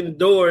fucking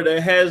door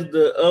that has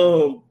the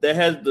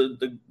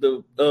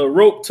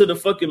rope to the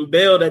fucking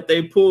bell that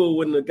they pull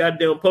when the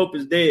goddamn Pope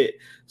is dead.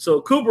 So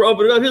Cooper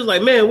opened it up. He was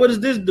like, "Man, what does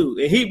this do?"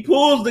 And he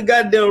pulls the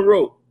goddamn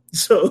rope.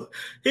 So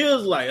he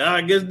was like,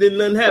 "I guess didn't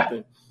nothing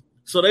happen."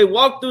 So they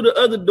walk through the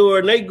other door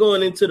and they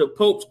going into the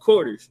Pope's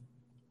quarters.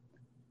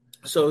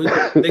 So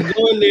they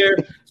go in there.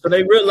 So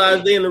they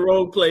realize they're in the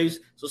wrong place.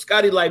 So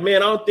Scotty like, "Man,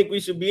 I don't think we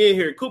should be in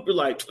here." Cooper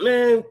like,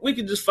 "Man, we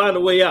can just find a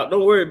way out.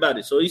 Don't worry about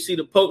it." So he see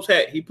the Pope's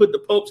hat. He put the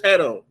Pope's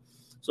hat on.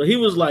 So he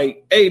was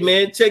like, "Hey,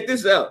 man, check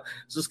this out."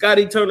 So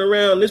Scotty turned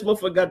around. This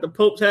motherfucker got the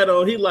Pope's hat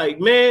on. He like,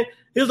 "Man,"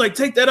 he was like,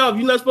 "Take that off.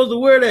 You're not supposed to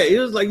wear that." He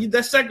was like,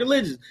 "That's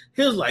sacrilegious."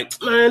 He was like,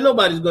 "Man,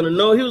 nobody's going to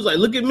know." He was like,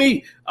 "Look at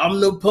me. I'm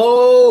the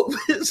Pope."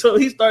 So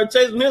he started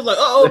chasing him. He was like,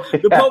 "Oh,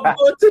 the Pope's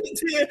going to the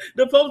 10.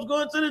 The Pope's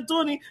going to the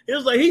 20. He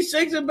was like, he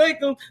shakes and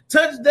bakes him.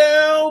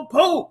 Touchdown,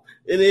 Pope.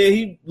 And then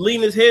he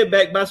leaned his head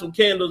back by some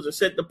candles and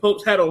set the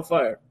Pope's hat on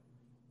fire.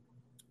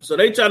 So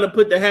they trying to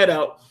put the hat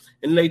out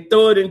and they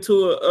throw it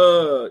into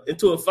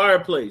a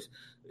fireplace.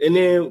 And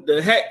then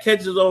the hat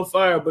catches on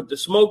fire, but the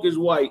smoke is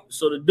white.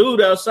 So the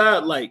dude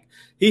outside, like,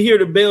 he hear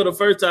the bell the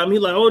first time. He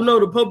like, "Oh no,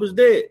 the Pope is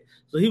dead."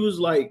 So he was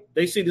like,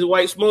 they see this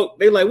white smoke.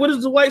 They like, "What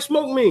does the white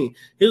smoke mean?"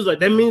 He was like,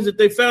 "That means that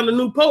they found a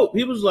new Pope."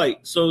 He was like,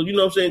 so, you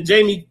know what I'm saying,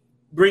 Jamie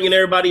bringing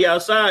everybody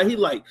outside. He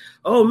like,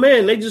 "Oh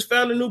man, they just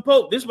found a new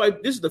Pope. This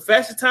is the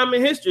fastest time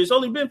in history. It's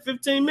only been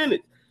 15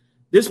 minutes.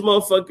 This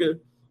motherfucker,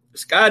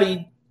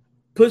 Scotty,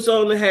 puts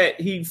on the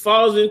hat. He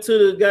falls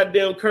into the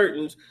goddamn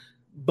curtains,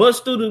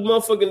 busts through the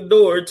motherfucking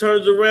door,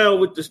 turns around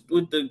with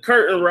the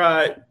curtain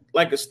rod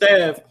like a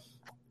staff,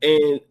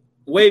 and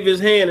wave his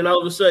hand, and all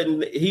of a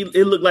sudden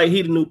it looked like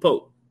he the new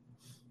Pope.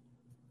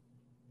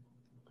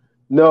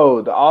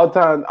 No, the all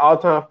time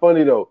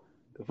funny though.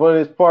 The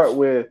funniest part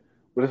when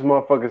this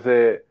motherfucker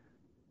said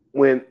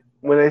when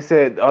they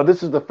said, "Oh,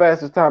 this is the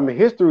fastest time in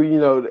history," you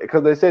know,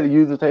 because they said it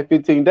usually take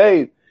 15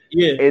 days.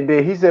 Yeah. And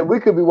then he said, "We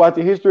could be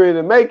watching history in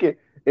the making."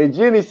 And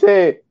Jenny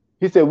said,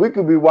 "He said we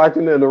could be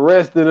watching an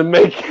arrest in the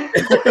making."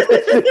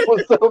 That shit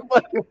was so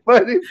fucking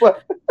funny.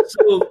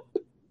 So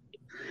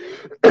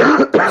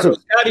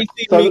Scotty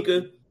see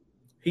Mika.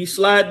 He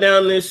slide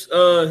down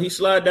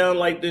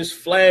like this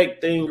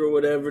flag thing or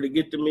whatever to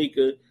get to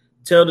Mika,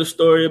 tell the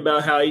story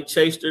about how he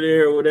chased her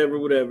there or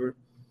whatever.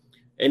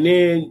 And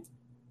then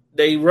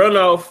they run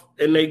off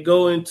and they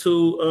go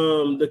into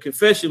the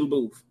confession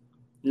booth.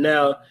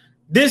 Now,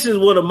 this is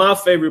one of my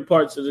favorite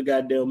parts of the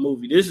goddamn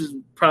movie. This is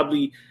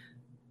probably,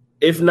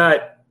 if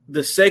not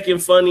the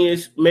second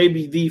funniest,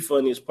 maybe the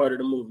funniest part of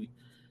the movie.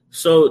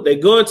 So they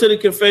go into the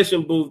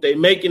confession booth, they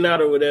making out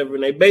or whatever,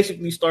 and they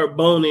basically start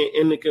boning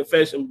in the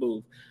confession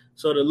booth.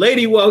 So the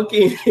lady walk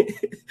in,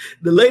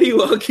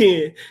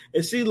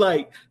 and she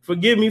like,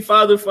 "Forgive me,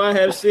 Father, if I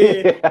have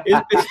sinned."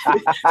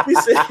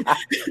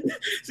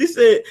 She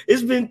said,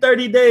 "It's been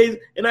 30 days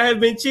and I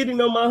have been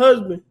cheating on my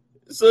husband."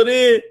 So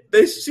then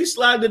she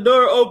slide the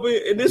door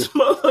open, and this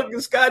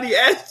motherfucking Scotty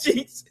ass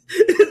cheeks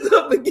is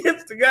up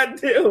against the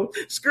goddamn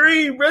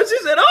screen, bro. She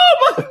said, "Oh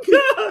my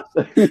God."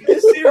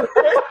 And she ran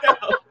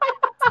out.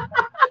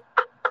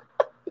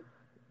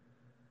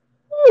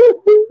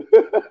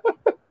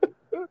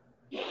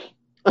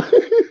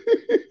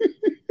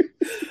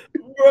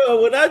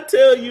 Bro, when I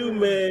tell you,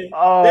 man,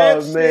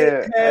 that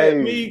shit had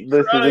me crying,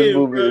 this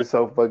movie bro. is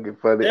so fucking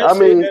funny. That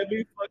shit had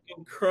me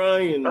fucking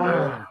crying,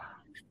 bro.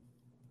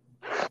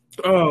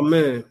 Oh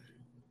man.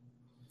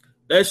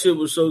 That shit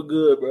was so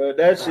good, bro.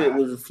 That shit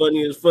was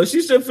funny as fuck.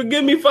 She said,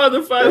 "Forgive me,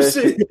 Father, 5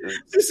 cents."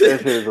 She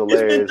said, "It's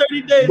been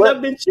 30 days.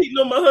 I've been cheating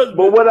on my husband."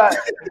 But what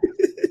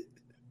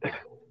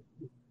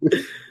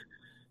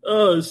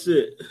Oh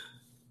shit.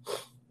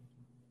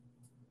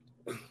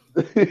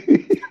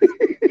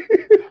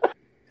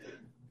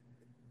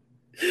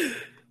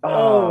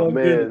 Oh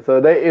man. Goodness. So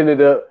they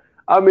ended up,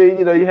 I mean,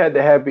 you know, you had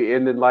the happy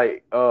ending,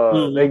 like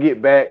they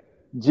get back.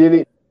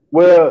 Jenny,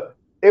 well,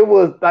 it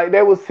was like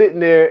they was sitting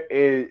there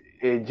and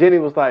Jenny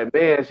was like,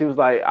 man, she was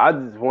like, I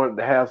just wanted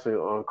to have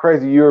some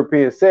crazy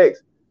European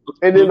sex.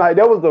 And then like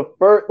that was the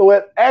first,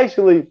 well,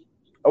 actually, it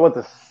was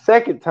the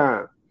second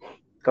time.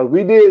 Because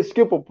we did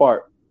skip a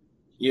part.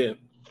 Yeah.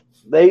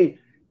 They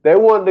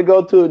wanted to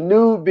go to a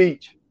nude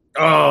beach.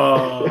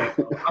 Oh, I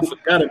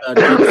forgot about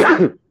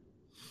that.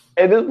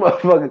 And this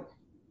motherfucker,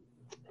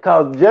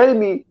 cause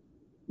Jamie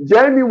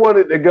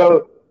wanted to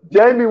go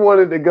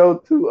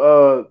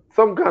to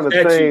some kind of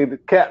thing,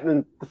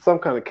 some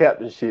kind of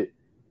captain shit.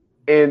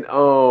 And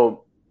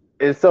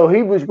so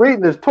he was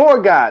reading this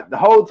tour guide the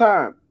whole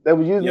time. They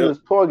was using this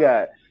tour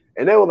guide.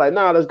 And they were like,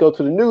 nah, let's go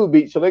to the nude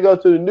beach. So they go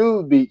to the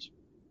nude beach.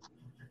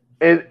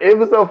 And it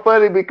was so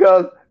funny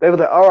because they were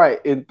like, all right,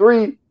 in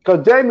 3,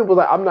 because Jamie was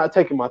like, I'm not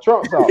taking my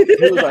trunks off. He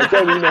was like,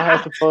 Jamie, you know,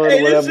 have some fun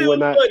or whatever,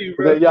 whatnot. Funny, he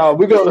said, y'all,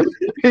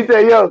 he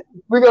said, yo,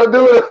 we're going to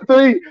do it on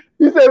 3.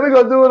 He said, we're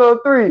going to do it on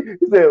 3.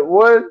 He said,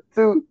 1,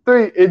 2,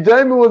 3. And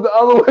Jamie was the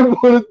other one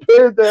with his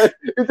pants down.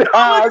 He said,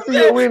 I see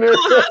your wiener.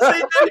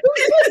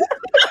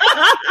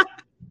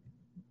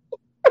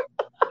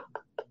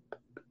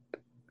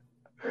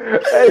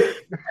 Hey,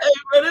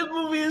 bro, this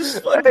movie is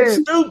fucking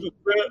stupid,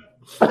 bro.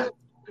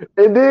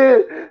 And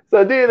then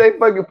they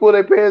fucking pull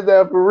their pants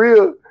down for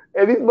real.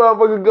 And these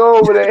motherfuckers go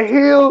over that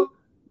hill.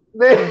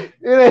 Man,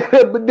 it ain't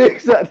nothing but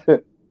dicks out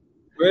there.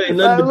 Right,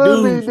 nothing but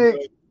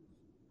dudes.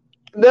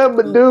 Nothing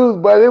but dudes,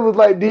 but it was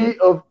like the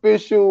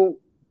official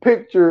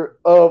picture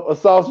of a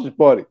sausage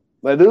party.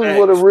 Like this is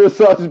what a real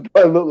sausage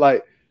party looked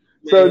like.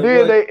 So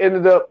then they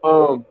ended up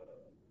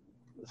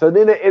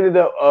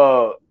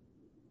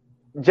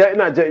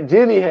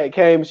Jenny had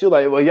came. She was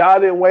like, well,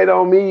 y'all didn't wait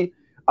on me,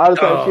 all this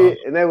type of shit.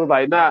 And they was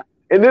like, nah.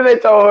 And then they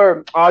told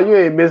her, oh, you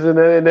ain't missing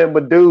nothing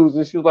but dudes.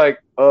 And she was like,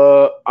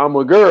 I'm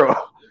a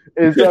girl.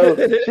 And so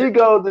she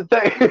goes to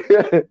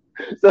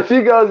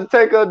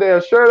take her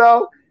damn shirt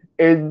off.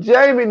 And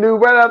Jamie knew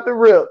right off the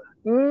rip.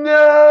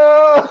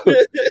 No,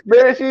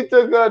 man, she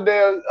took her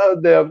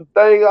damn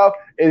thing off.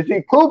 And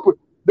see, Cooper,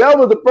 that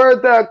was the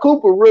first time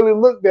Cooper really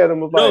looked at him.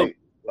 Was like,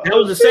 that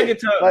was the second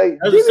time. Like,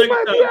 that was the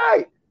second time.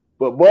 Right.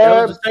 But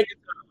boy,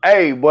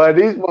 hey, boy,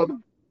 these mother.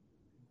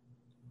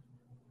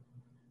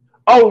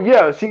 Oh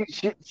yeah, she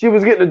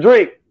was getting a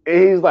drink,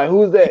 and he's like,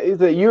 "Who's that?" He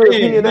said,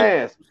 "European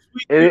ass,"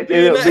 and it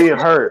ended up being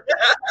her.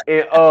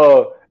 And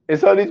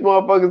so these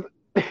motherfuckers,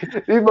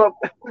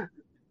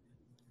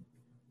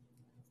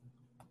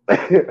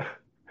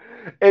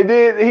 and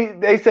then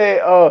they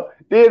said,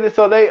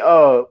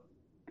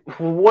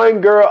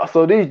 one girl.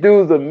 So these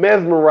dudes are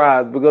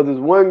mesmerized because there's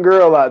one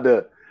girl out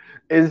there,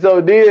 and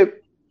so then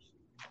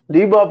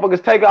these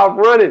motherfuckers take off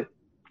running.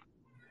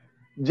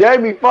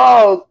 Jamie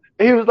falls,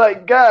 and he was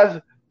like,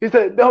 "Guys." He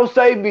said, don't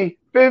save me.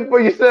 Fend for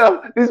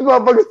yourself. These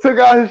motherfuckers took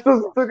out his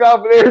sister, took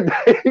off and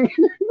everything.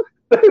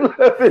 They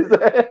left his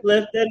ass.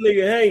 Left that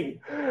nigga hanging.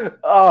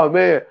 Oh,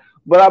 man.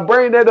 But I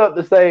bring that up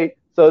to say,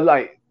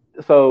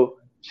 so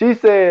she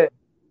said,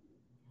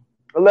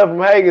 I left him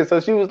hanging. So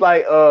she was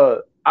like,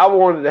 I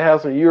wanted to have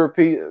some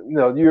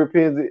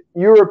European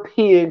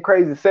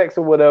crazy sex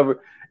or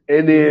whatever.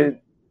 And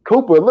then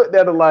Cooper looked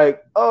at her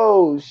like,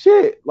 oh,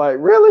 shit. Like,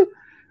 really?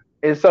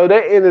 And so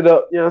they ended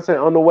up, you know what I'm saying,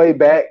 on the way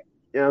back.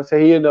 You know what I'm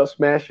saying? He ended up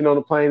smashing on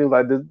the plane. He was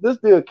like, this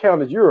still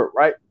count as Europe,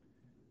 right?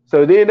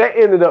 So then they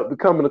ended up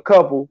becoming a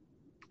couple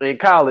in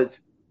college.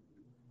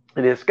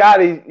 And then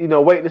Scotty,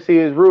 waiting to see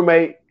his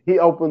roommate, he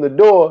opened the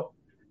door,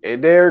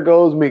 and there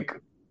goes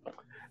Mika.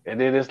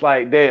 And then it's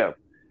like, damn.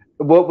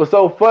 What was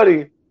so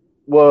funny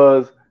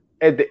was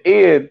at the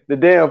end, the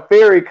damn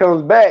ferry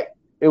comes back.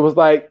 It was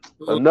like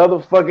another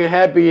fucking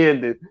happy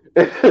ending.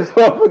 This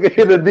motherfucker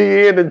hit a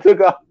D end and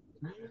took off.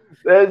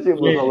 That shit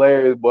was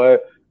hilarious, boy.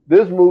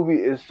 This movie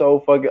is so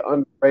fucking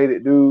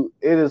underrated, dude.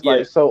 It is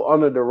like so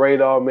under the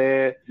radar,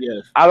 man.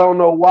 Yes. I don't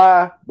know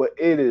why, but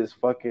it is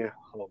fucking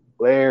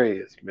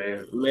hilarious,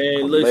 man. Man,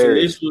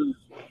 hilarious. Listen,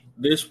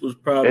 this was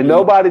probably, and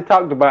nobody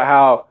talked about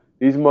how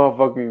these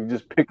motherfuckers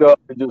just pick up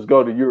and just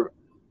go to Europe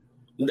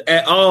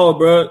at all,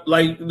 bro.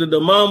 Like the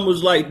mom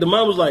was like,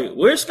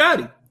 where's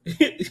Scotty?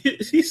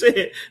 She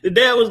said the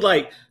dad was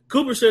like,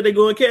 Cooper said they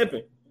going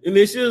camping, and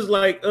then she was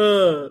like,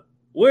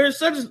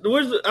 where's I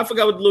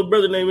forgot what the little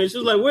brother name is. She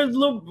was like,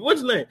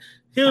 what's his name?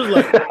 He was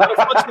like, what the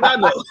fuck should I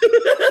know?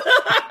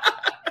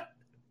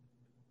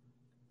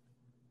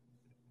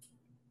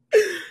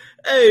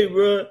 Hey,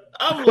 bro.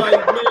 I'm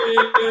like,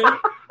 man,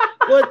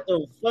 what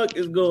the fuck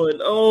is going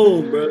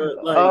on, bro?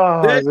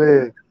 Like,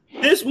 man.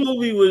 This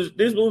movie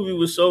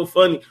was so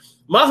funny.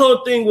 My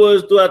whole thing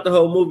was throughout the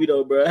whole movie,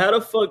 though, bro. How the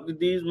fuck did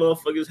these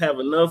motherfuckers have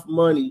enough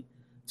money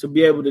to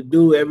be able to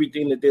do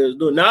everything that they was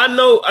doing. Now I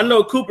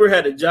know Cooper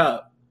had a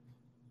job,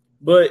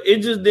 but it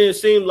just didn't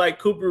seem like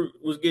Cooper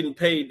was getting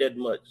paid that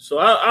much. So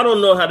I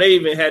don't know how they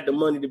even had the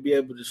money to be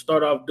able to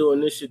start off doing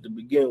this shit to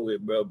begin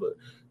with, bro. But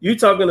you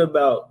talking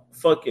about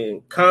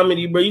fucking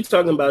comedy, bro. You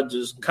talking about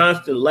just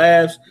constant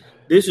laughs.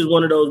 This is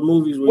one of those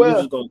movies where you're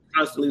just gonna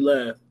constantly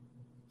laugh.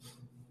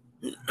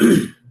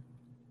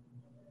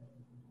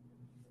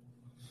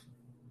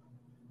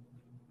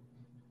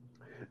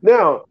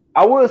 Now,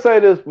 I will say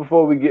this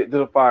before we get to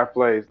the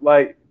Fireflies.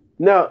 Like,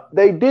 now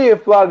they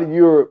did fly to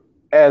Europe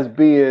as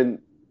being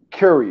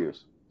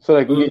couriers, so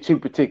they can get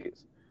cheaper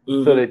tickets.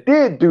 So they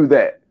did do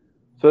that.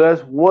 So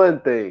that's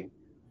one thing.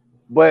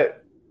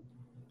 But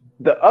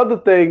the other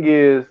thing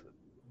is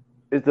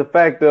the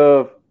fact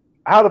of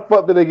how the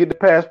fuck did they get the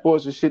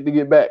passports and shit to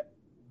get back?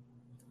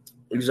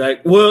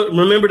 Exactly. Well,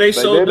 remember they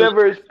sold. They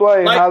never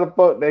explained how the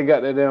fuck they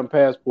got their damn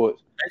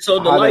passports.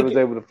 How they was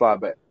able to fly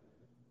back.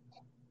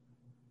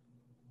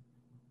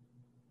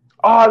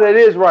 Oh, that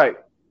is right.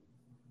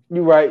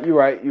 You're right.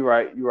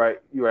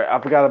 I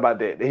forgot about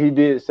that. He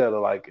did sell it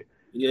like it.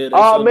 Yeah.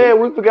 Oh man,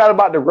 we forgot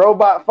about the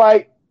robot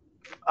fight.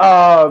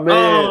 Oh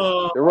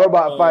man, the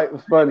robot fight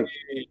was funny.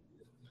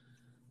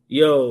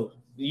 Yo,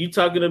 you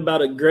talking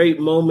about a great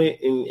moment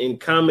in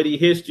comedy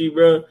history,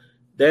 bro?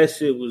 That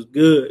shit was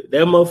good.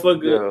 That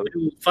motherfucker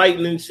was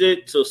fighting and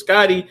shit. So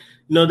Scotty,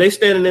 they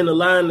standing in the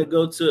line to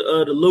go to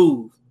the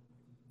Louvre.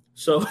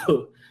 So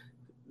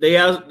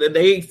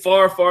they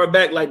far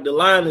back, like the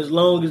line is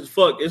long as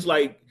fuck. It's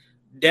like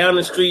down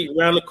the street,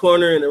 around the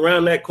corner, and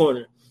around that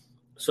corner.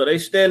 So they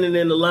standing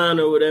in the line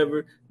or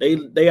whatever.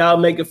 They all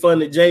making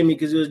fun of Jamie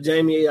because it was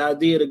Jamie's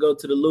idea to go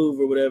to the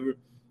Louvre or whatever.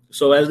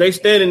 So as they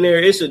standing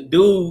there, it's a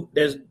dude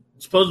that's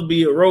supposed to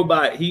be a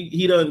robot.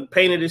 He done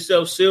painted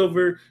himself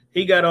silver.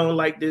 He got on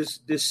like this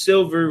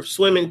silver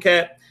swimming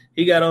cap.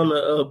 He got on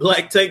a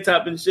black tank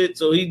top and shit.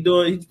 So he's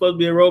supposed to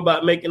be a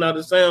robot making all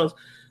the sounds.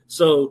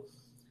 So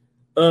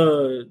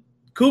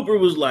Cooper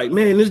was like,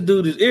 man, this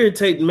dude is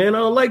irritating, man. I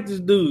don't like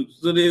this dude.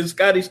 So then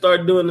Scotty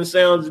started doing the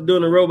sounds and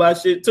doing the robot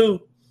shit too.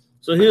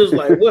 So he was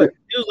like, what?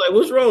 He was like,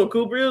 what's wrong,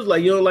 Cooper? He was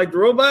like, you don't like the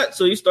robot?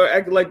 So he started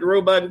acting like the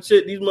robot and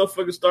shit. These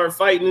motherfuckers start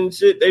fighting and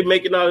shit. They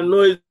making all the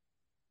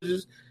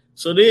noises.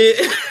 So then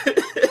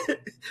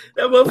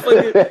that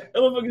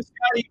motherfucker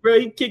Scotty, bro,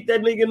 he kicked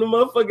that nigga in the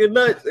motherfucking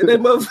nuts and that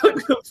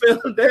motherfucker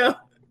fell down.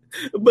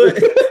 But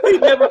he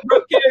never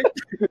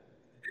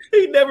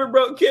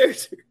broke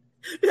character.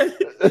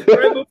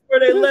 Right before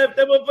they left,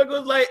 that motherfucker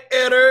was like,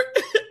 Eder.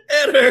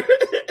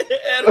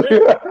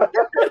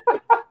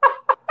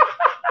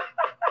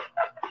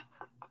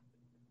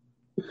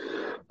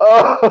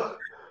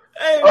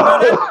 Hey, bro,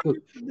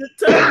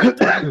 the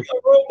time a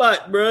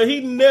robot, bro.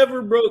 He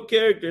never broke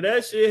character.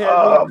 That shit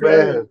had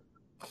man.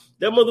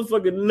 That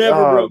motherfucker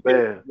never broke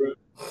character, bro.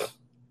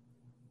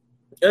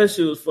 That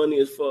shit was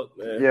funny as fuck,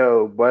 man.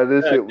 Yo, boy,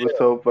 this shit was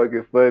so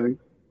fucking funny.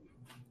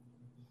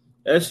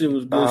 That shit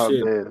was good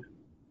shit. Man.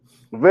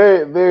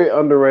 Very, very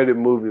underrated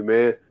movie,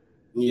 man.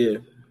 Yeah.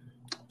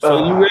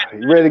 So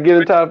you ready to get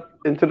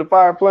into the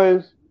Fire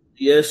Flames?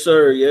 Yes,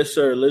 sir. Yes,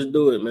 sir. Let's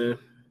do it, man.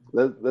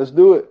 Let's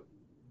do it.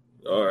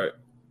 All right.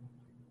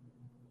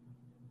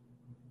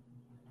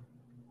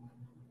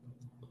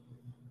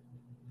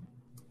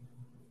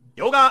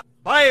 Yoga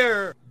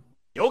fire.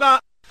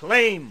 Yoga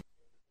flame.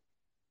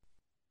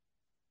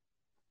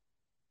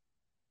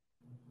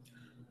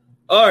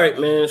 All right,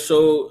 man.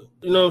 So,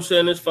 you know what I'm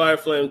saying? It's Fire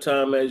Flame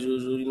time as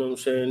usual, you know what I'm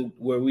saying?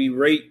 Where we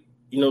rate,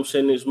 you know what I'm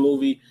saying, this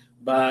movie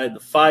by the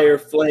Fire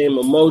Flame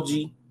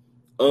emoji.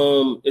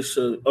 It's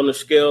on a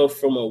scale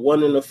from a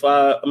 1 to a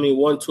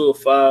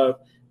 5,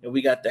 and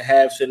we got the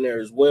halves in there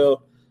as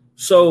well.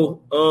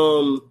 So,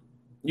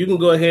 you can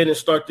go ahead and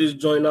start this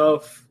joint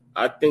off.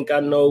 I think I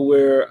know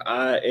where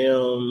I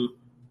am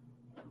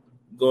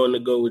going to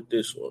go with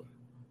this one.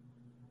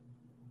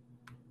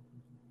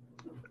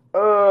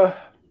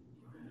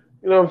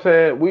 You know what I'm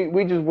saying?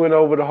 We just went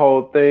over the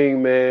whole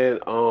thing, man.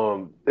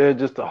 There's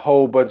just a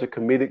whole bunch of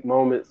comedic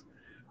moments.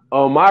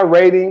 My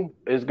rating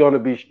is going to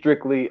be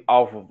strictly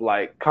off of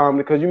like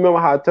comedy, because you remember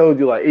how I told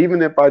you, like,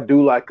 even if I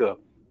do like a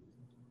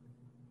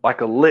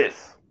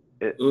list,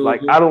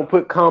 like I don't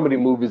put comedy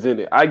movies in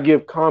it. I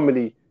give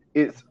comedy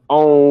its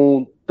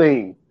own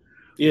thing.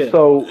 Yeah.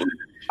 So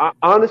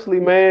honestly,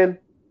 man,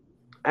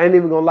 I ain't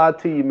even gonna lie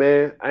to you,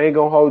 man. I ain't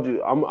gonna hold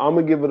you. I'm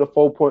gonna give it a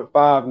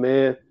 4.5,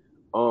 man.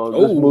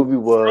 This movie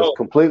was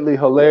completely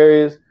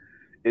hilarious.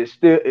 It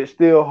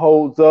still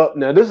holds up.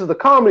 Now, this is a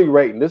comedy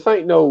rating. This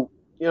ain't no,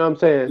 you know what I'm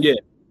saying? Yeah.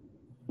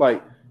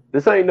 Like,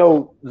 this ain't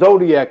no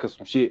Zodiac or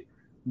some shit.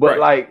 But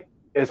like,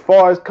 as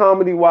far as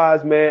comedy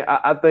wise, man,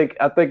 I think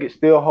it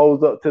still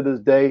holds up to this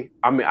day.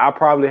 I mean, I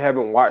probably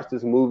haven't watched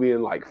this movie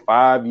in like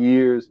 5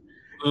 years,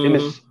 and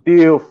it's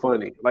still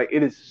funny. Like,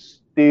 it is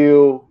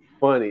still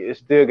funny. It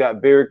still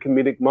got very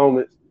comedic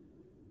moments,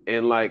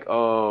 and like,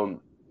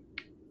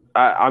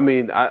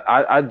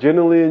 I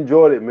genuinely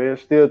enjoyed it, man.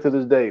 Still to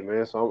this day,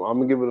 man. So I'm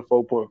gonna give it a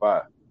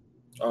 4.5.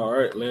 All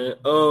right, man.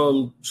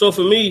 So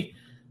for me,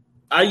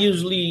 I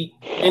usually,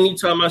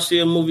 anytime I see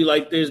a movie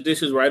like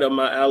this is right up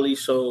my alley.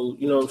 So,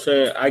 you know what I'm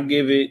saying? I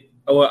give it,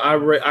 or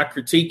I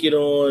critique it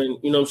on,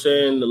 you know what I'm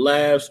saying, the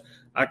laughs.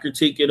 I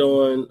critique it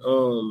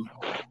on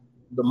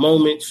the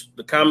moments,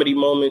 the comedy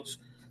moments.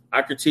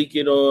 I critique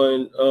it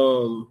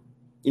on,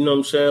 you know what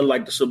I'm saying,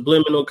 like the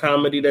subliminal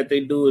comedy that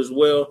they do as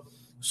well.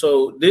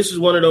 So this is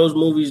one of those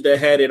movies that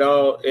had it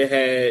all. It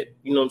had,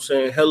 you know what I'm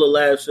saying, hella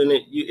laughs in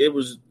it. It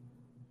was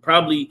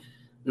probably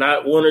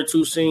not one or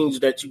two scenes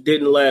that you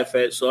didn't laugh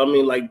at. So I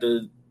mean, like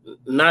the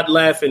not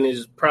laughing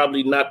is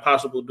probably not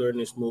possible during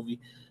this movie.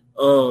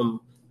 And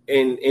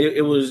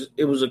it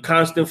was a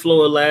constant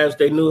flow of laughs.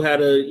 They knew how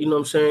to, you know what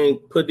I'm saying,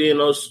 put in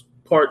those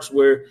parts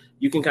where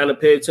you can kind of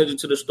pay attention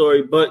to the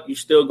story, but you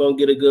still gonna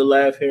get a good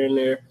laugh here and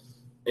there.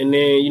 And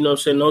then, you know what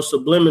I'm saying, those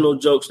subliminal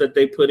jokes that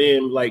they put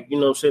in, like, you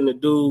know what I'm saying, the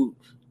dude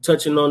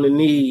touching on the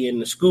knee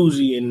and the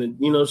scoozy and the,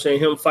 you know what I'm saying,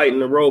 him fighting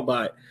the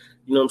robot.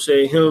 You know what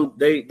I'm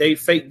saying? They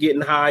fake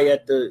getting high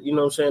at the, you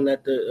know what I'm saying,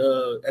 at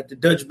the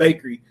Dutch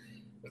bakery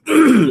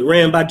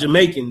ran by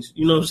Jamaicans.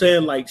 You know what I'm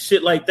saying? Like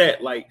shit like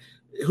that. Like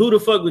who the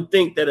fuck would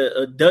think that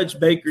a Dutch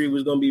bakery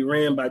was gonna be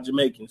ran by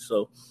Jamaicans?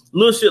 So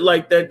little shit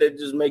like that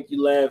just make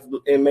you laugh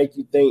and make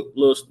you think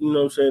little, you know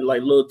what I'm saying,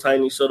 like little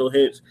tiny subtle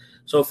hints.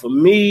 So for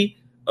me,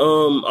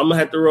 I'm gonna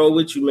have to roll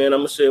with you, man. I'm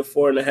gonna say a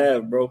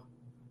 4.5, bro.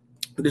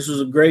 This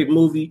was a great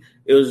movie.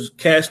 It was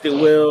casted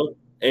well,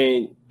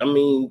 and I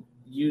mean,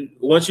 you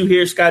once you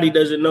hear Scotty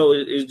doesn't know,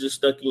 it's just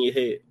stuck in your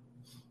head.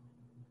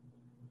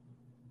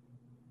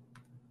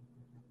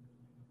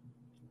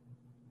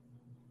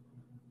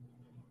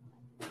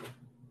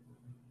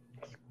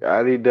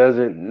 Scotty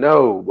doesn't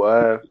know,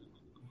 boy.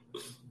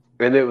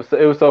 And it was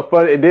so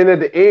funny. And then at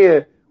the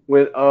end,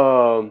 when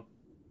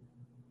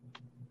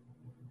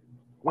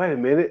wait a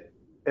minute,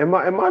 am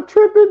I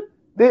tripping?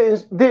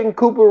 Didn't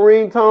Cooper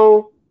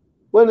ringtone?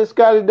 Wasn't it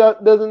Scotty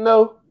doesn't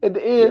know at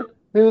the end? Yep.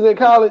 He was in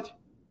college.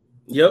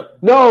 Yep.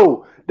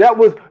 No, that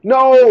was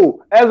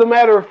no. As a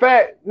matter of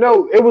fact,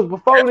 no, it was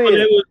before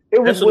then.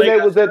 It was when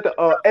they was at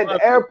the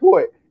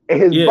airport,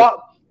 and his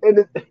boss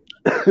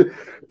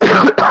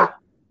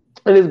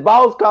and his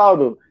boss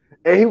called him,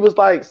 and he was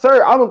like,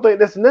 "Sir, I don't think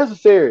that's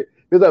necessary."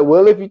 He was like,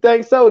 "Well, if you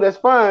think so, that's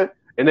fine."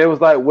 And they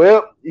was like,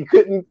 "Well, he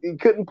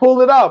couldn't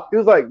pull it off." He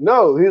was like,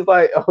 "No." He was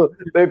like,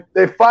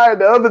 "They fired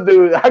the other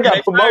dude. I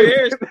got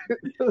promoted."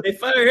 They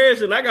fired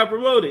Harrison. I got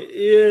promoted.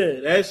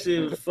 Yeah, that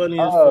shit was funny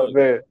as fuck. Oh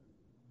man,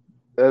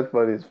 that's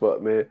funny as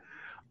fuck, man.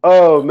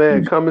 Oh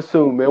man, coming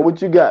soon, man.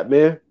 What you got,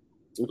 man?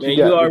 What you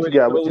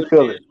got? What you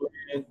feeling?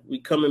 We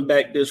coming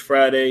back this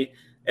Friday,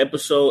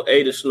 episode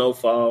 8 of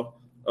Snowfall.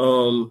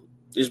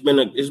 It's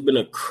been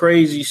a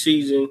crazy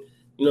season.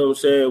 You know what I'm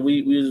saying?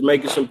 We was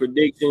making some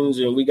predictions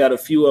and we got a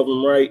few of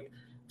them right.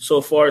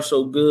 So far,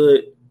 so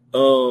good.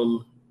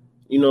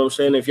 You know what I'm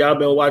saying? If y'all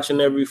been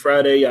watching every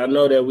Friday, y'all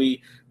know that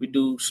we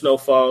do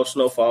Snowfall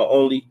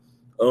only.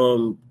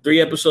 3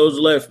 episodes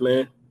left,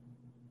 man.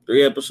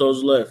 3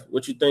 episodes left.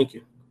 What you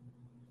thinking?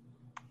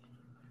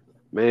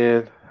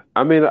 Man,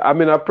 I mean,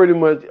 I pretty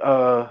much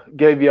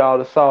gave you all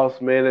the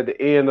sauce, man. At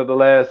the end of the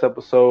last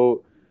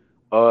episode,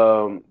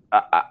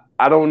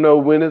 I don't know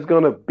when it's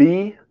gonna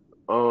be,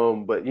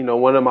 but you know,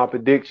 one of my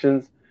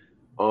predictions,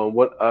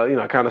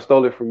 I kind of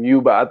stole it from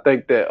you, but I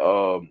think that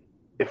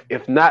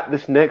if not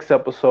this next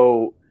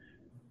episode,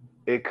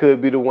 it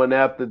could be the one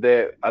after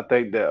that. I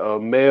think that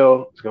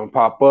Mel is gonna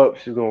pop up.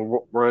 She's gonna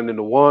run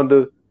into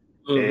Wanda,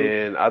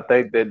 and I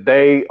think that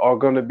they are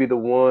gonna be the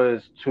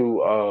ones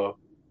to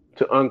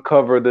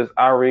uncover this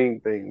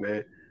Irene thing,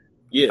 man.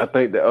 Yeah, I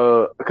think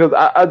that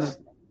because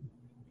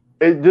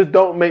it just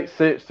don't make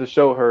sense to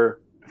show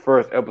her the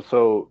first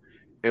episode,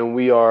 and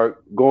we are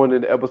going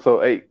into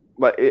episode 8.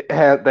 Like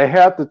they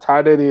have to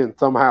tie that in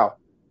somehow.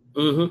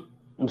 I'm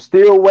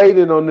still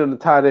waiting on them to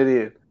tie that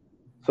in.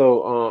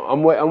 So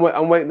I'm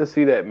waiting to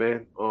see that,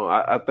 man.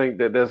 I think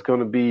that that's going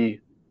to be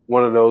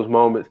one of those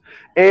moments.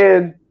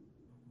 And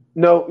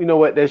no, you know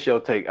what? That's your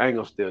take. I ain't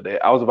gonna steal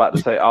that. I was about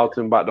to say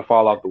Alton about to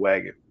fall off the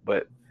wagon,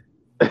 but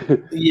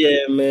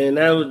yeah, man,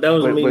 that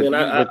was me, man.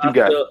 I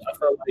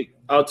felt like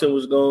Alton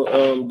was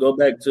gonna go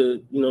back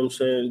to, you know what I'm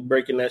saying,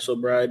 breaking that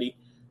sobriety.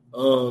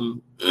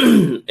 And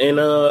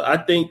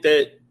I think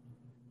that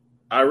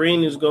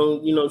Irene is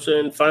gonna, you know what I'm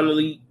saying,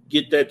 finally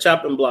get that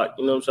chopping block.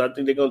 You know what I'm saying? I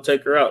think they're gonna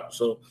take her out.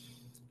 So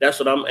that's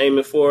what I'm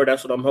aiming for.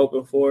 That's what I'm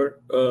hoping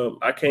for.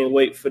 I can't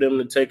wait for them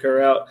to take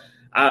her out.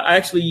 I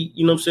actually,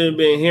 you know what I'm saying,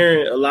 been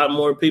hearing a lot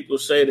more people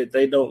say that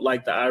they don't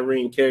like the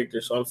Irene character.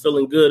 So I'm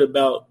feeling good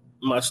about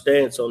my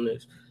stance on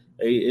this.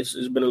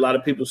 It's been a lot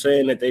of people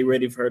saying that they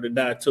ready for her to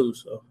die too.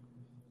 So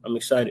I'm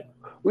excited.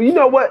 Well, you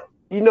know what?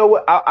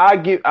 I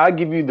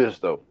give you this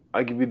though.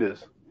 I give you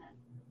this.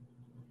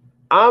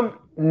 I'm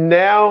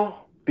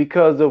now,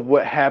 because of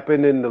what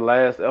happened in the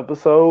last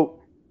episode,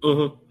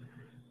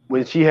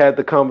 when she had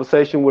the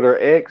conversation with her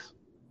ex.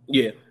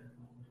 Yeah.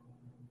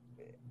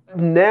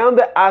 Now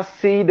that I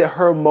see that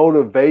her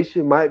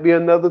motivation might be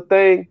another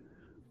thing,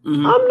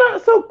 I'm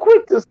not so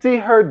quick to see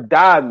her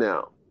die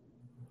now.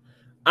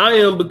 I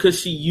am, because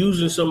she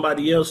using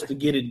somebody else to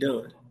get it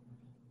done.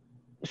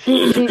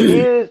 She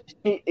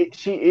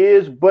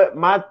is. But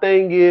my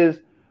thing is,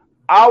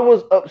 I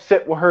was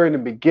upset with her in the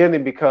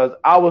beginning because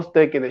I was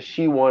thinking that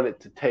she wanted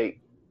to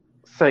take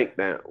Saint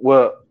down.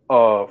 Well,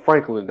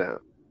 Franklin down.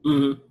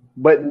 Mm-hmm.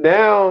 But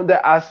now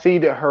that I see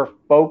that her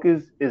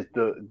focus is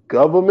the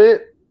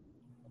government,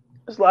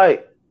 it's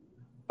like,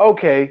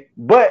 okay,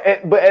 but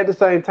at the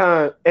same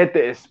time, at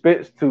the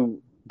expense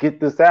to get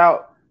this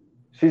out,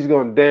 she's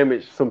gonna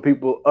damage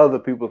other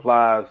people's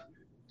lives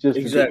just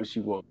to get Exactly. what she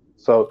wants.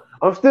 So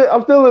I'm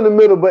still in the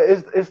middle, but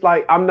it's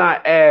like I'm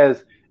not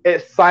as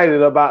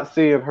excited about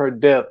seeing her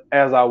death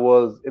as I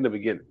was in the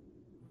beginning.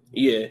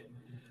 Yeah.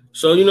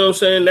 So you know what I'm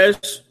saying?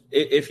 That's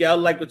if y'all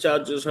like what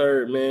y'all just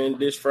heard, man.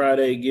 This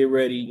Friday, get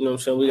ready. You know what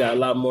I'm saying? We got a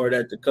lot more of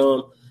that to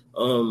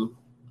come.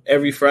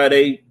 Every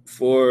Friday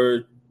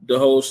for the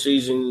whole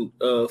season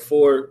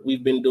 4,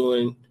 we've been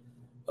doing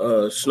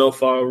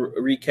snowfall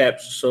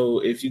recaps. So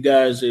if you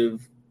guys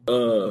have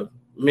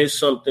missed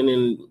something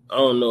in, I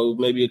don't know,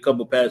 maybe a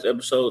couple past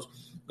episodes,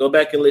 go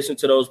back and listen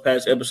to those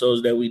past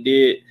episodes that we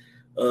did.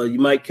 You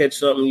might catch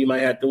something. You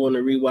might have to want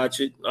to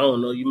rewatch it. I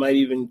don't know. You might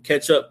even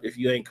catch up if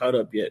you ain't caught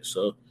up yet.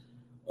 So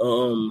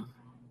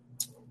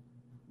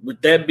with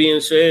that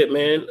being said,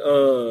 man,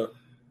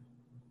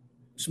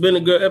 it's been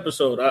a good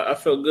episode. I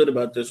felt good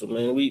about this one,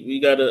 man. We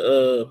got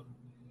to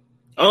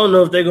I don't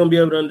know if they're gonna be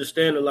able to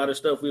understand a lot of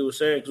stuff we were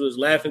saying because we was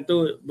laughing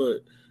through it,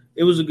 but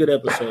it was a good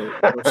episode.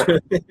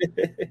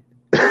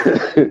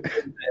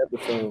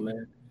 Episode,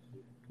 man.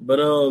 But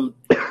you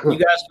guys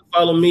can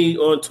follow me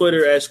on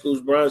Twitter at Scoots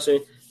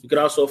Bronson. You can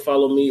also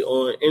follow me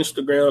on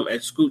Instagram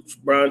at Scoots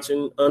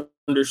Bronson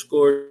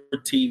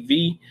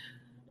 _TV.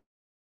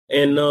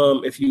 And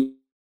if you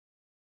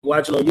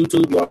watching on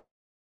YouTube, you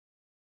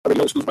already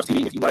know Scoots Bronson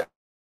TV. If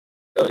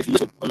you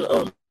listen on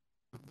the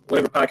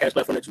whatever podcast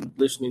platform that you're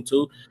listening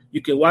to,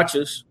 you can watch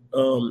us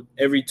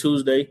every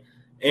Tuesday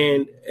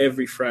and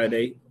every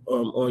Friday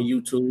on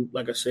YouTube,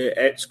 like I said,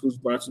 at Scoots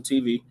Bronson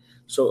TV.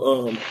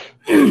 So,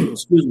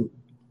 excuse me.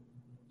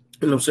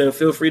 You know what I'm saying?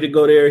 Feel free to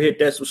go there, hit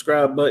that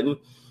subscribe button,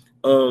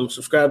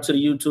 subscribe to the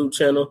YouTube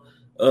channel.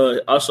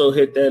 Also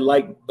hit that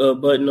like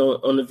button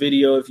on the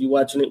video if you're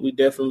watching it. We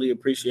definitely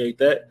appreciate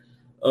that.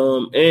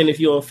 And if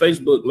you're on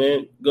Facebook,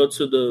 man, go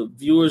to the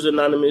Viewers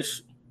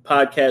Anonymous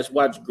Podcast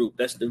Watch Group.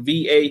 That's the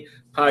VA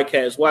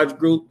Podcast Watch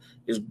Group.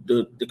 Is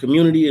the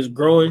community is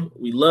growing.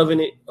 We loving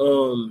it.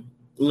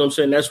 You know what I'm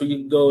saying? That's where you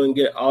can go and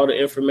get all the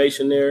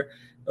information there.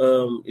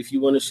 If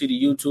you want to see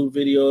the YouTube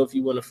video, if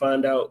you want to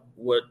find out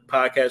what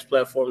podcast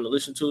platform to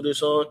listen to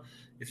this on,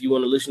 if you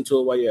want to listen to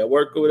it while you're at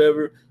work or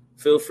whatever,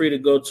 feel free to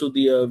go to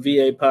the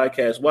VA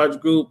Podcast Watch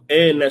Group.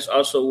 And that's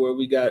also where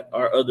we got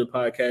our other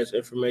podcast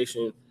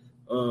information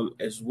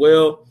as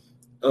well.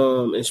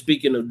 And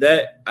speaking of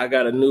that, I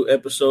got a new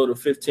episode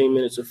of 15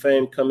 Minutes of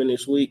Fame coming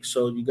this week.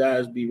 So you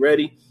guys be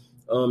ready.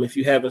 If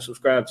you haven't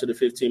subscribed to the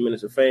 15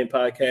 Minutes of Fame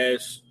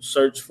podcast,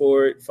 search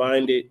for it,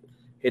 find it,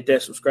 hit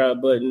that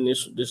subscribe button.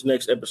 This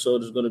next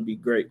episode is going to be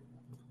great.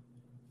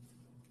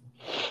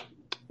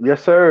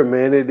 Yes, sir,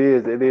 man. It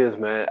is,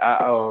 man.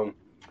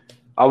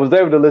 I was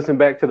able to listen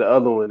back to the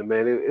other one,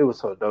 man. It was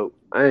so dope.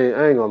 I ain't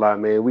gonna lie,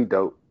 man. We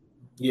dope.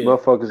 Yeah,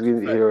 motherfuckers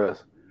get to hear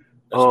us.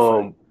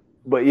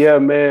 But yeah,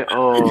 man.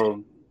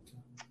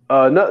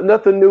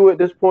 Nothing new at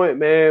this point,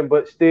 man.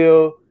 But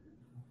still,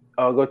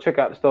 go check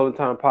out the Stolen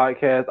Time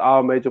podcast,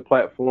 all major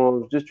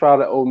platforms. Just try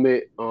to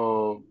omit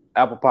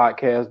Apple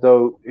Podcasts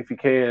though, if you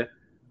can.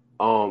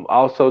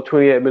 Also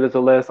 28 minutes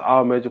or less,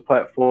 all major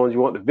platforms. You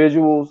want the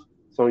visuals?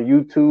 It's on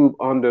YouTube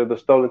under the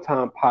Stolen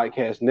Time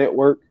Podcast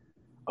Network.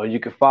 You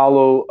can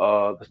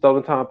follow the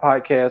Stolen Time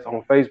Podcast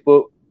on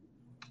Facebook,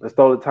 the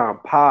Stolen Time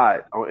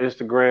Pod on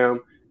Instagram,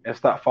 and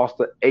Stop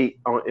Foster 8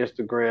 on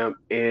Instagram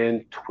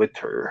and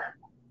Twitter.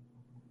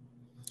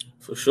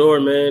 For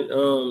sure, man.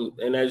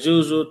 And as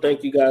usual,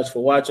 thank you guys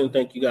for watching.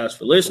 Thank you guys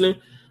for listening.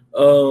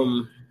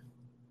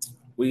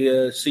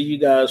 We see you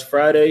guys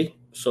Friday.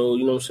 So,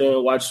 you know what I'm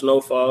saying? Watch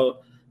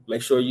Snowfall.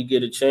 Make sure you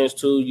get a chance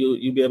to.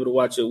 You'll be able to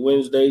watch it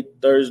Wednesday,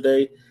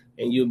 Thursday.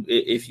 And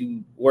if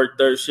you work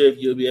third shift,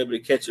 you'll be able to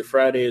catch it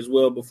Friday as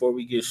well before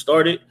we get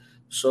started.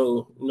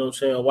 So, you know what I'm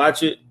saying?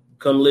 Watch it.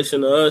 Come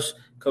listen to us.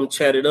 Come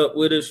chat it up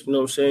with us. You know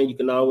what I'm saying? You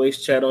can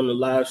always chat on the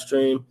live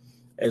stream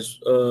as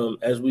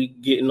we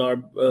get in our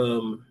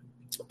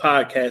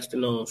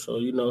podcasting on. So,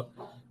 you know,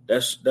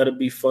 that'll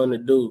be fun to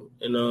do.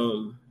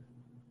 And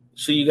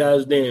see you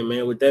guys then,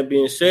 man. With that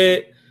being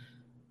said,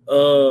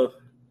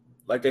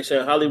 like they say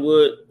in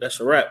Hollywood, that's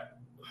a wrap.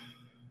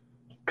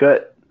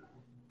 Cut.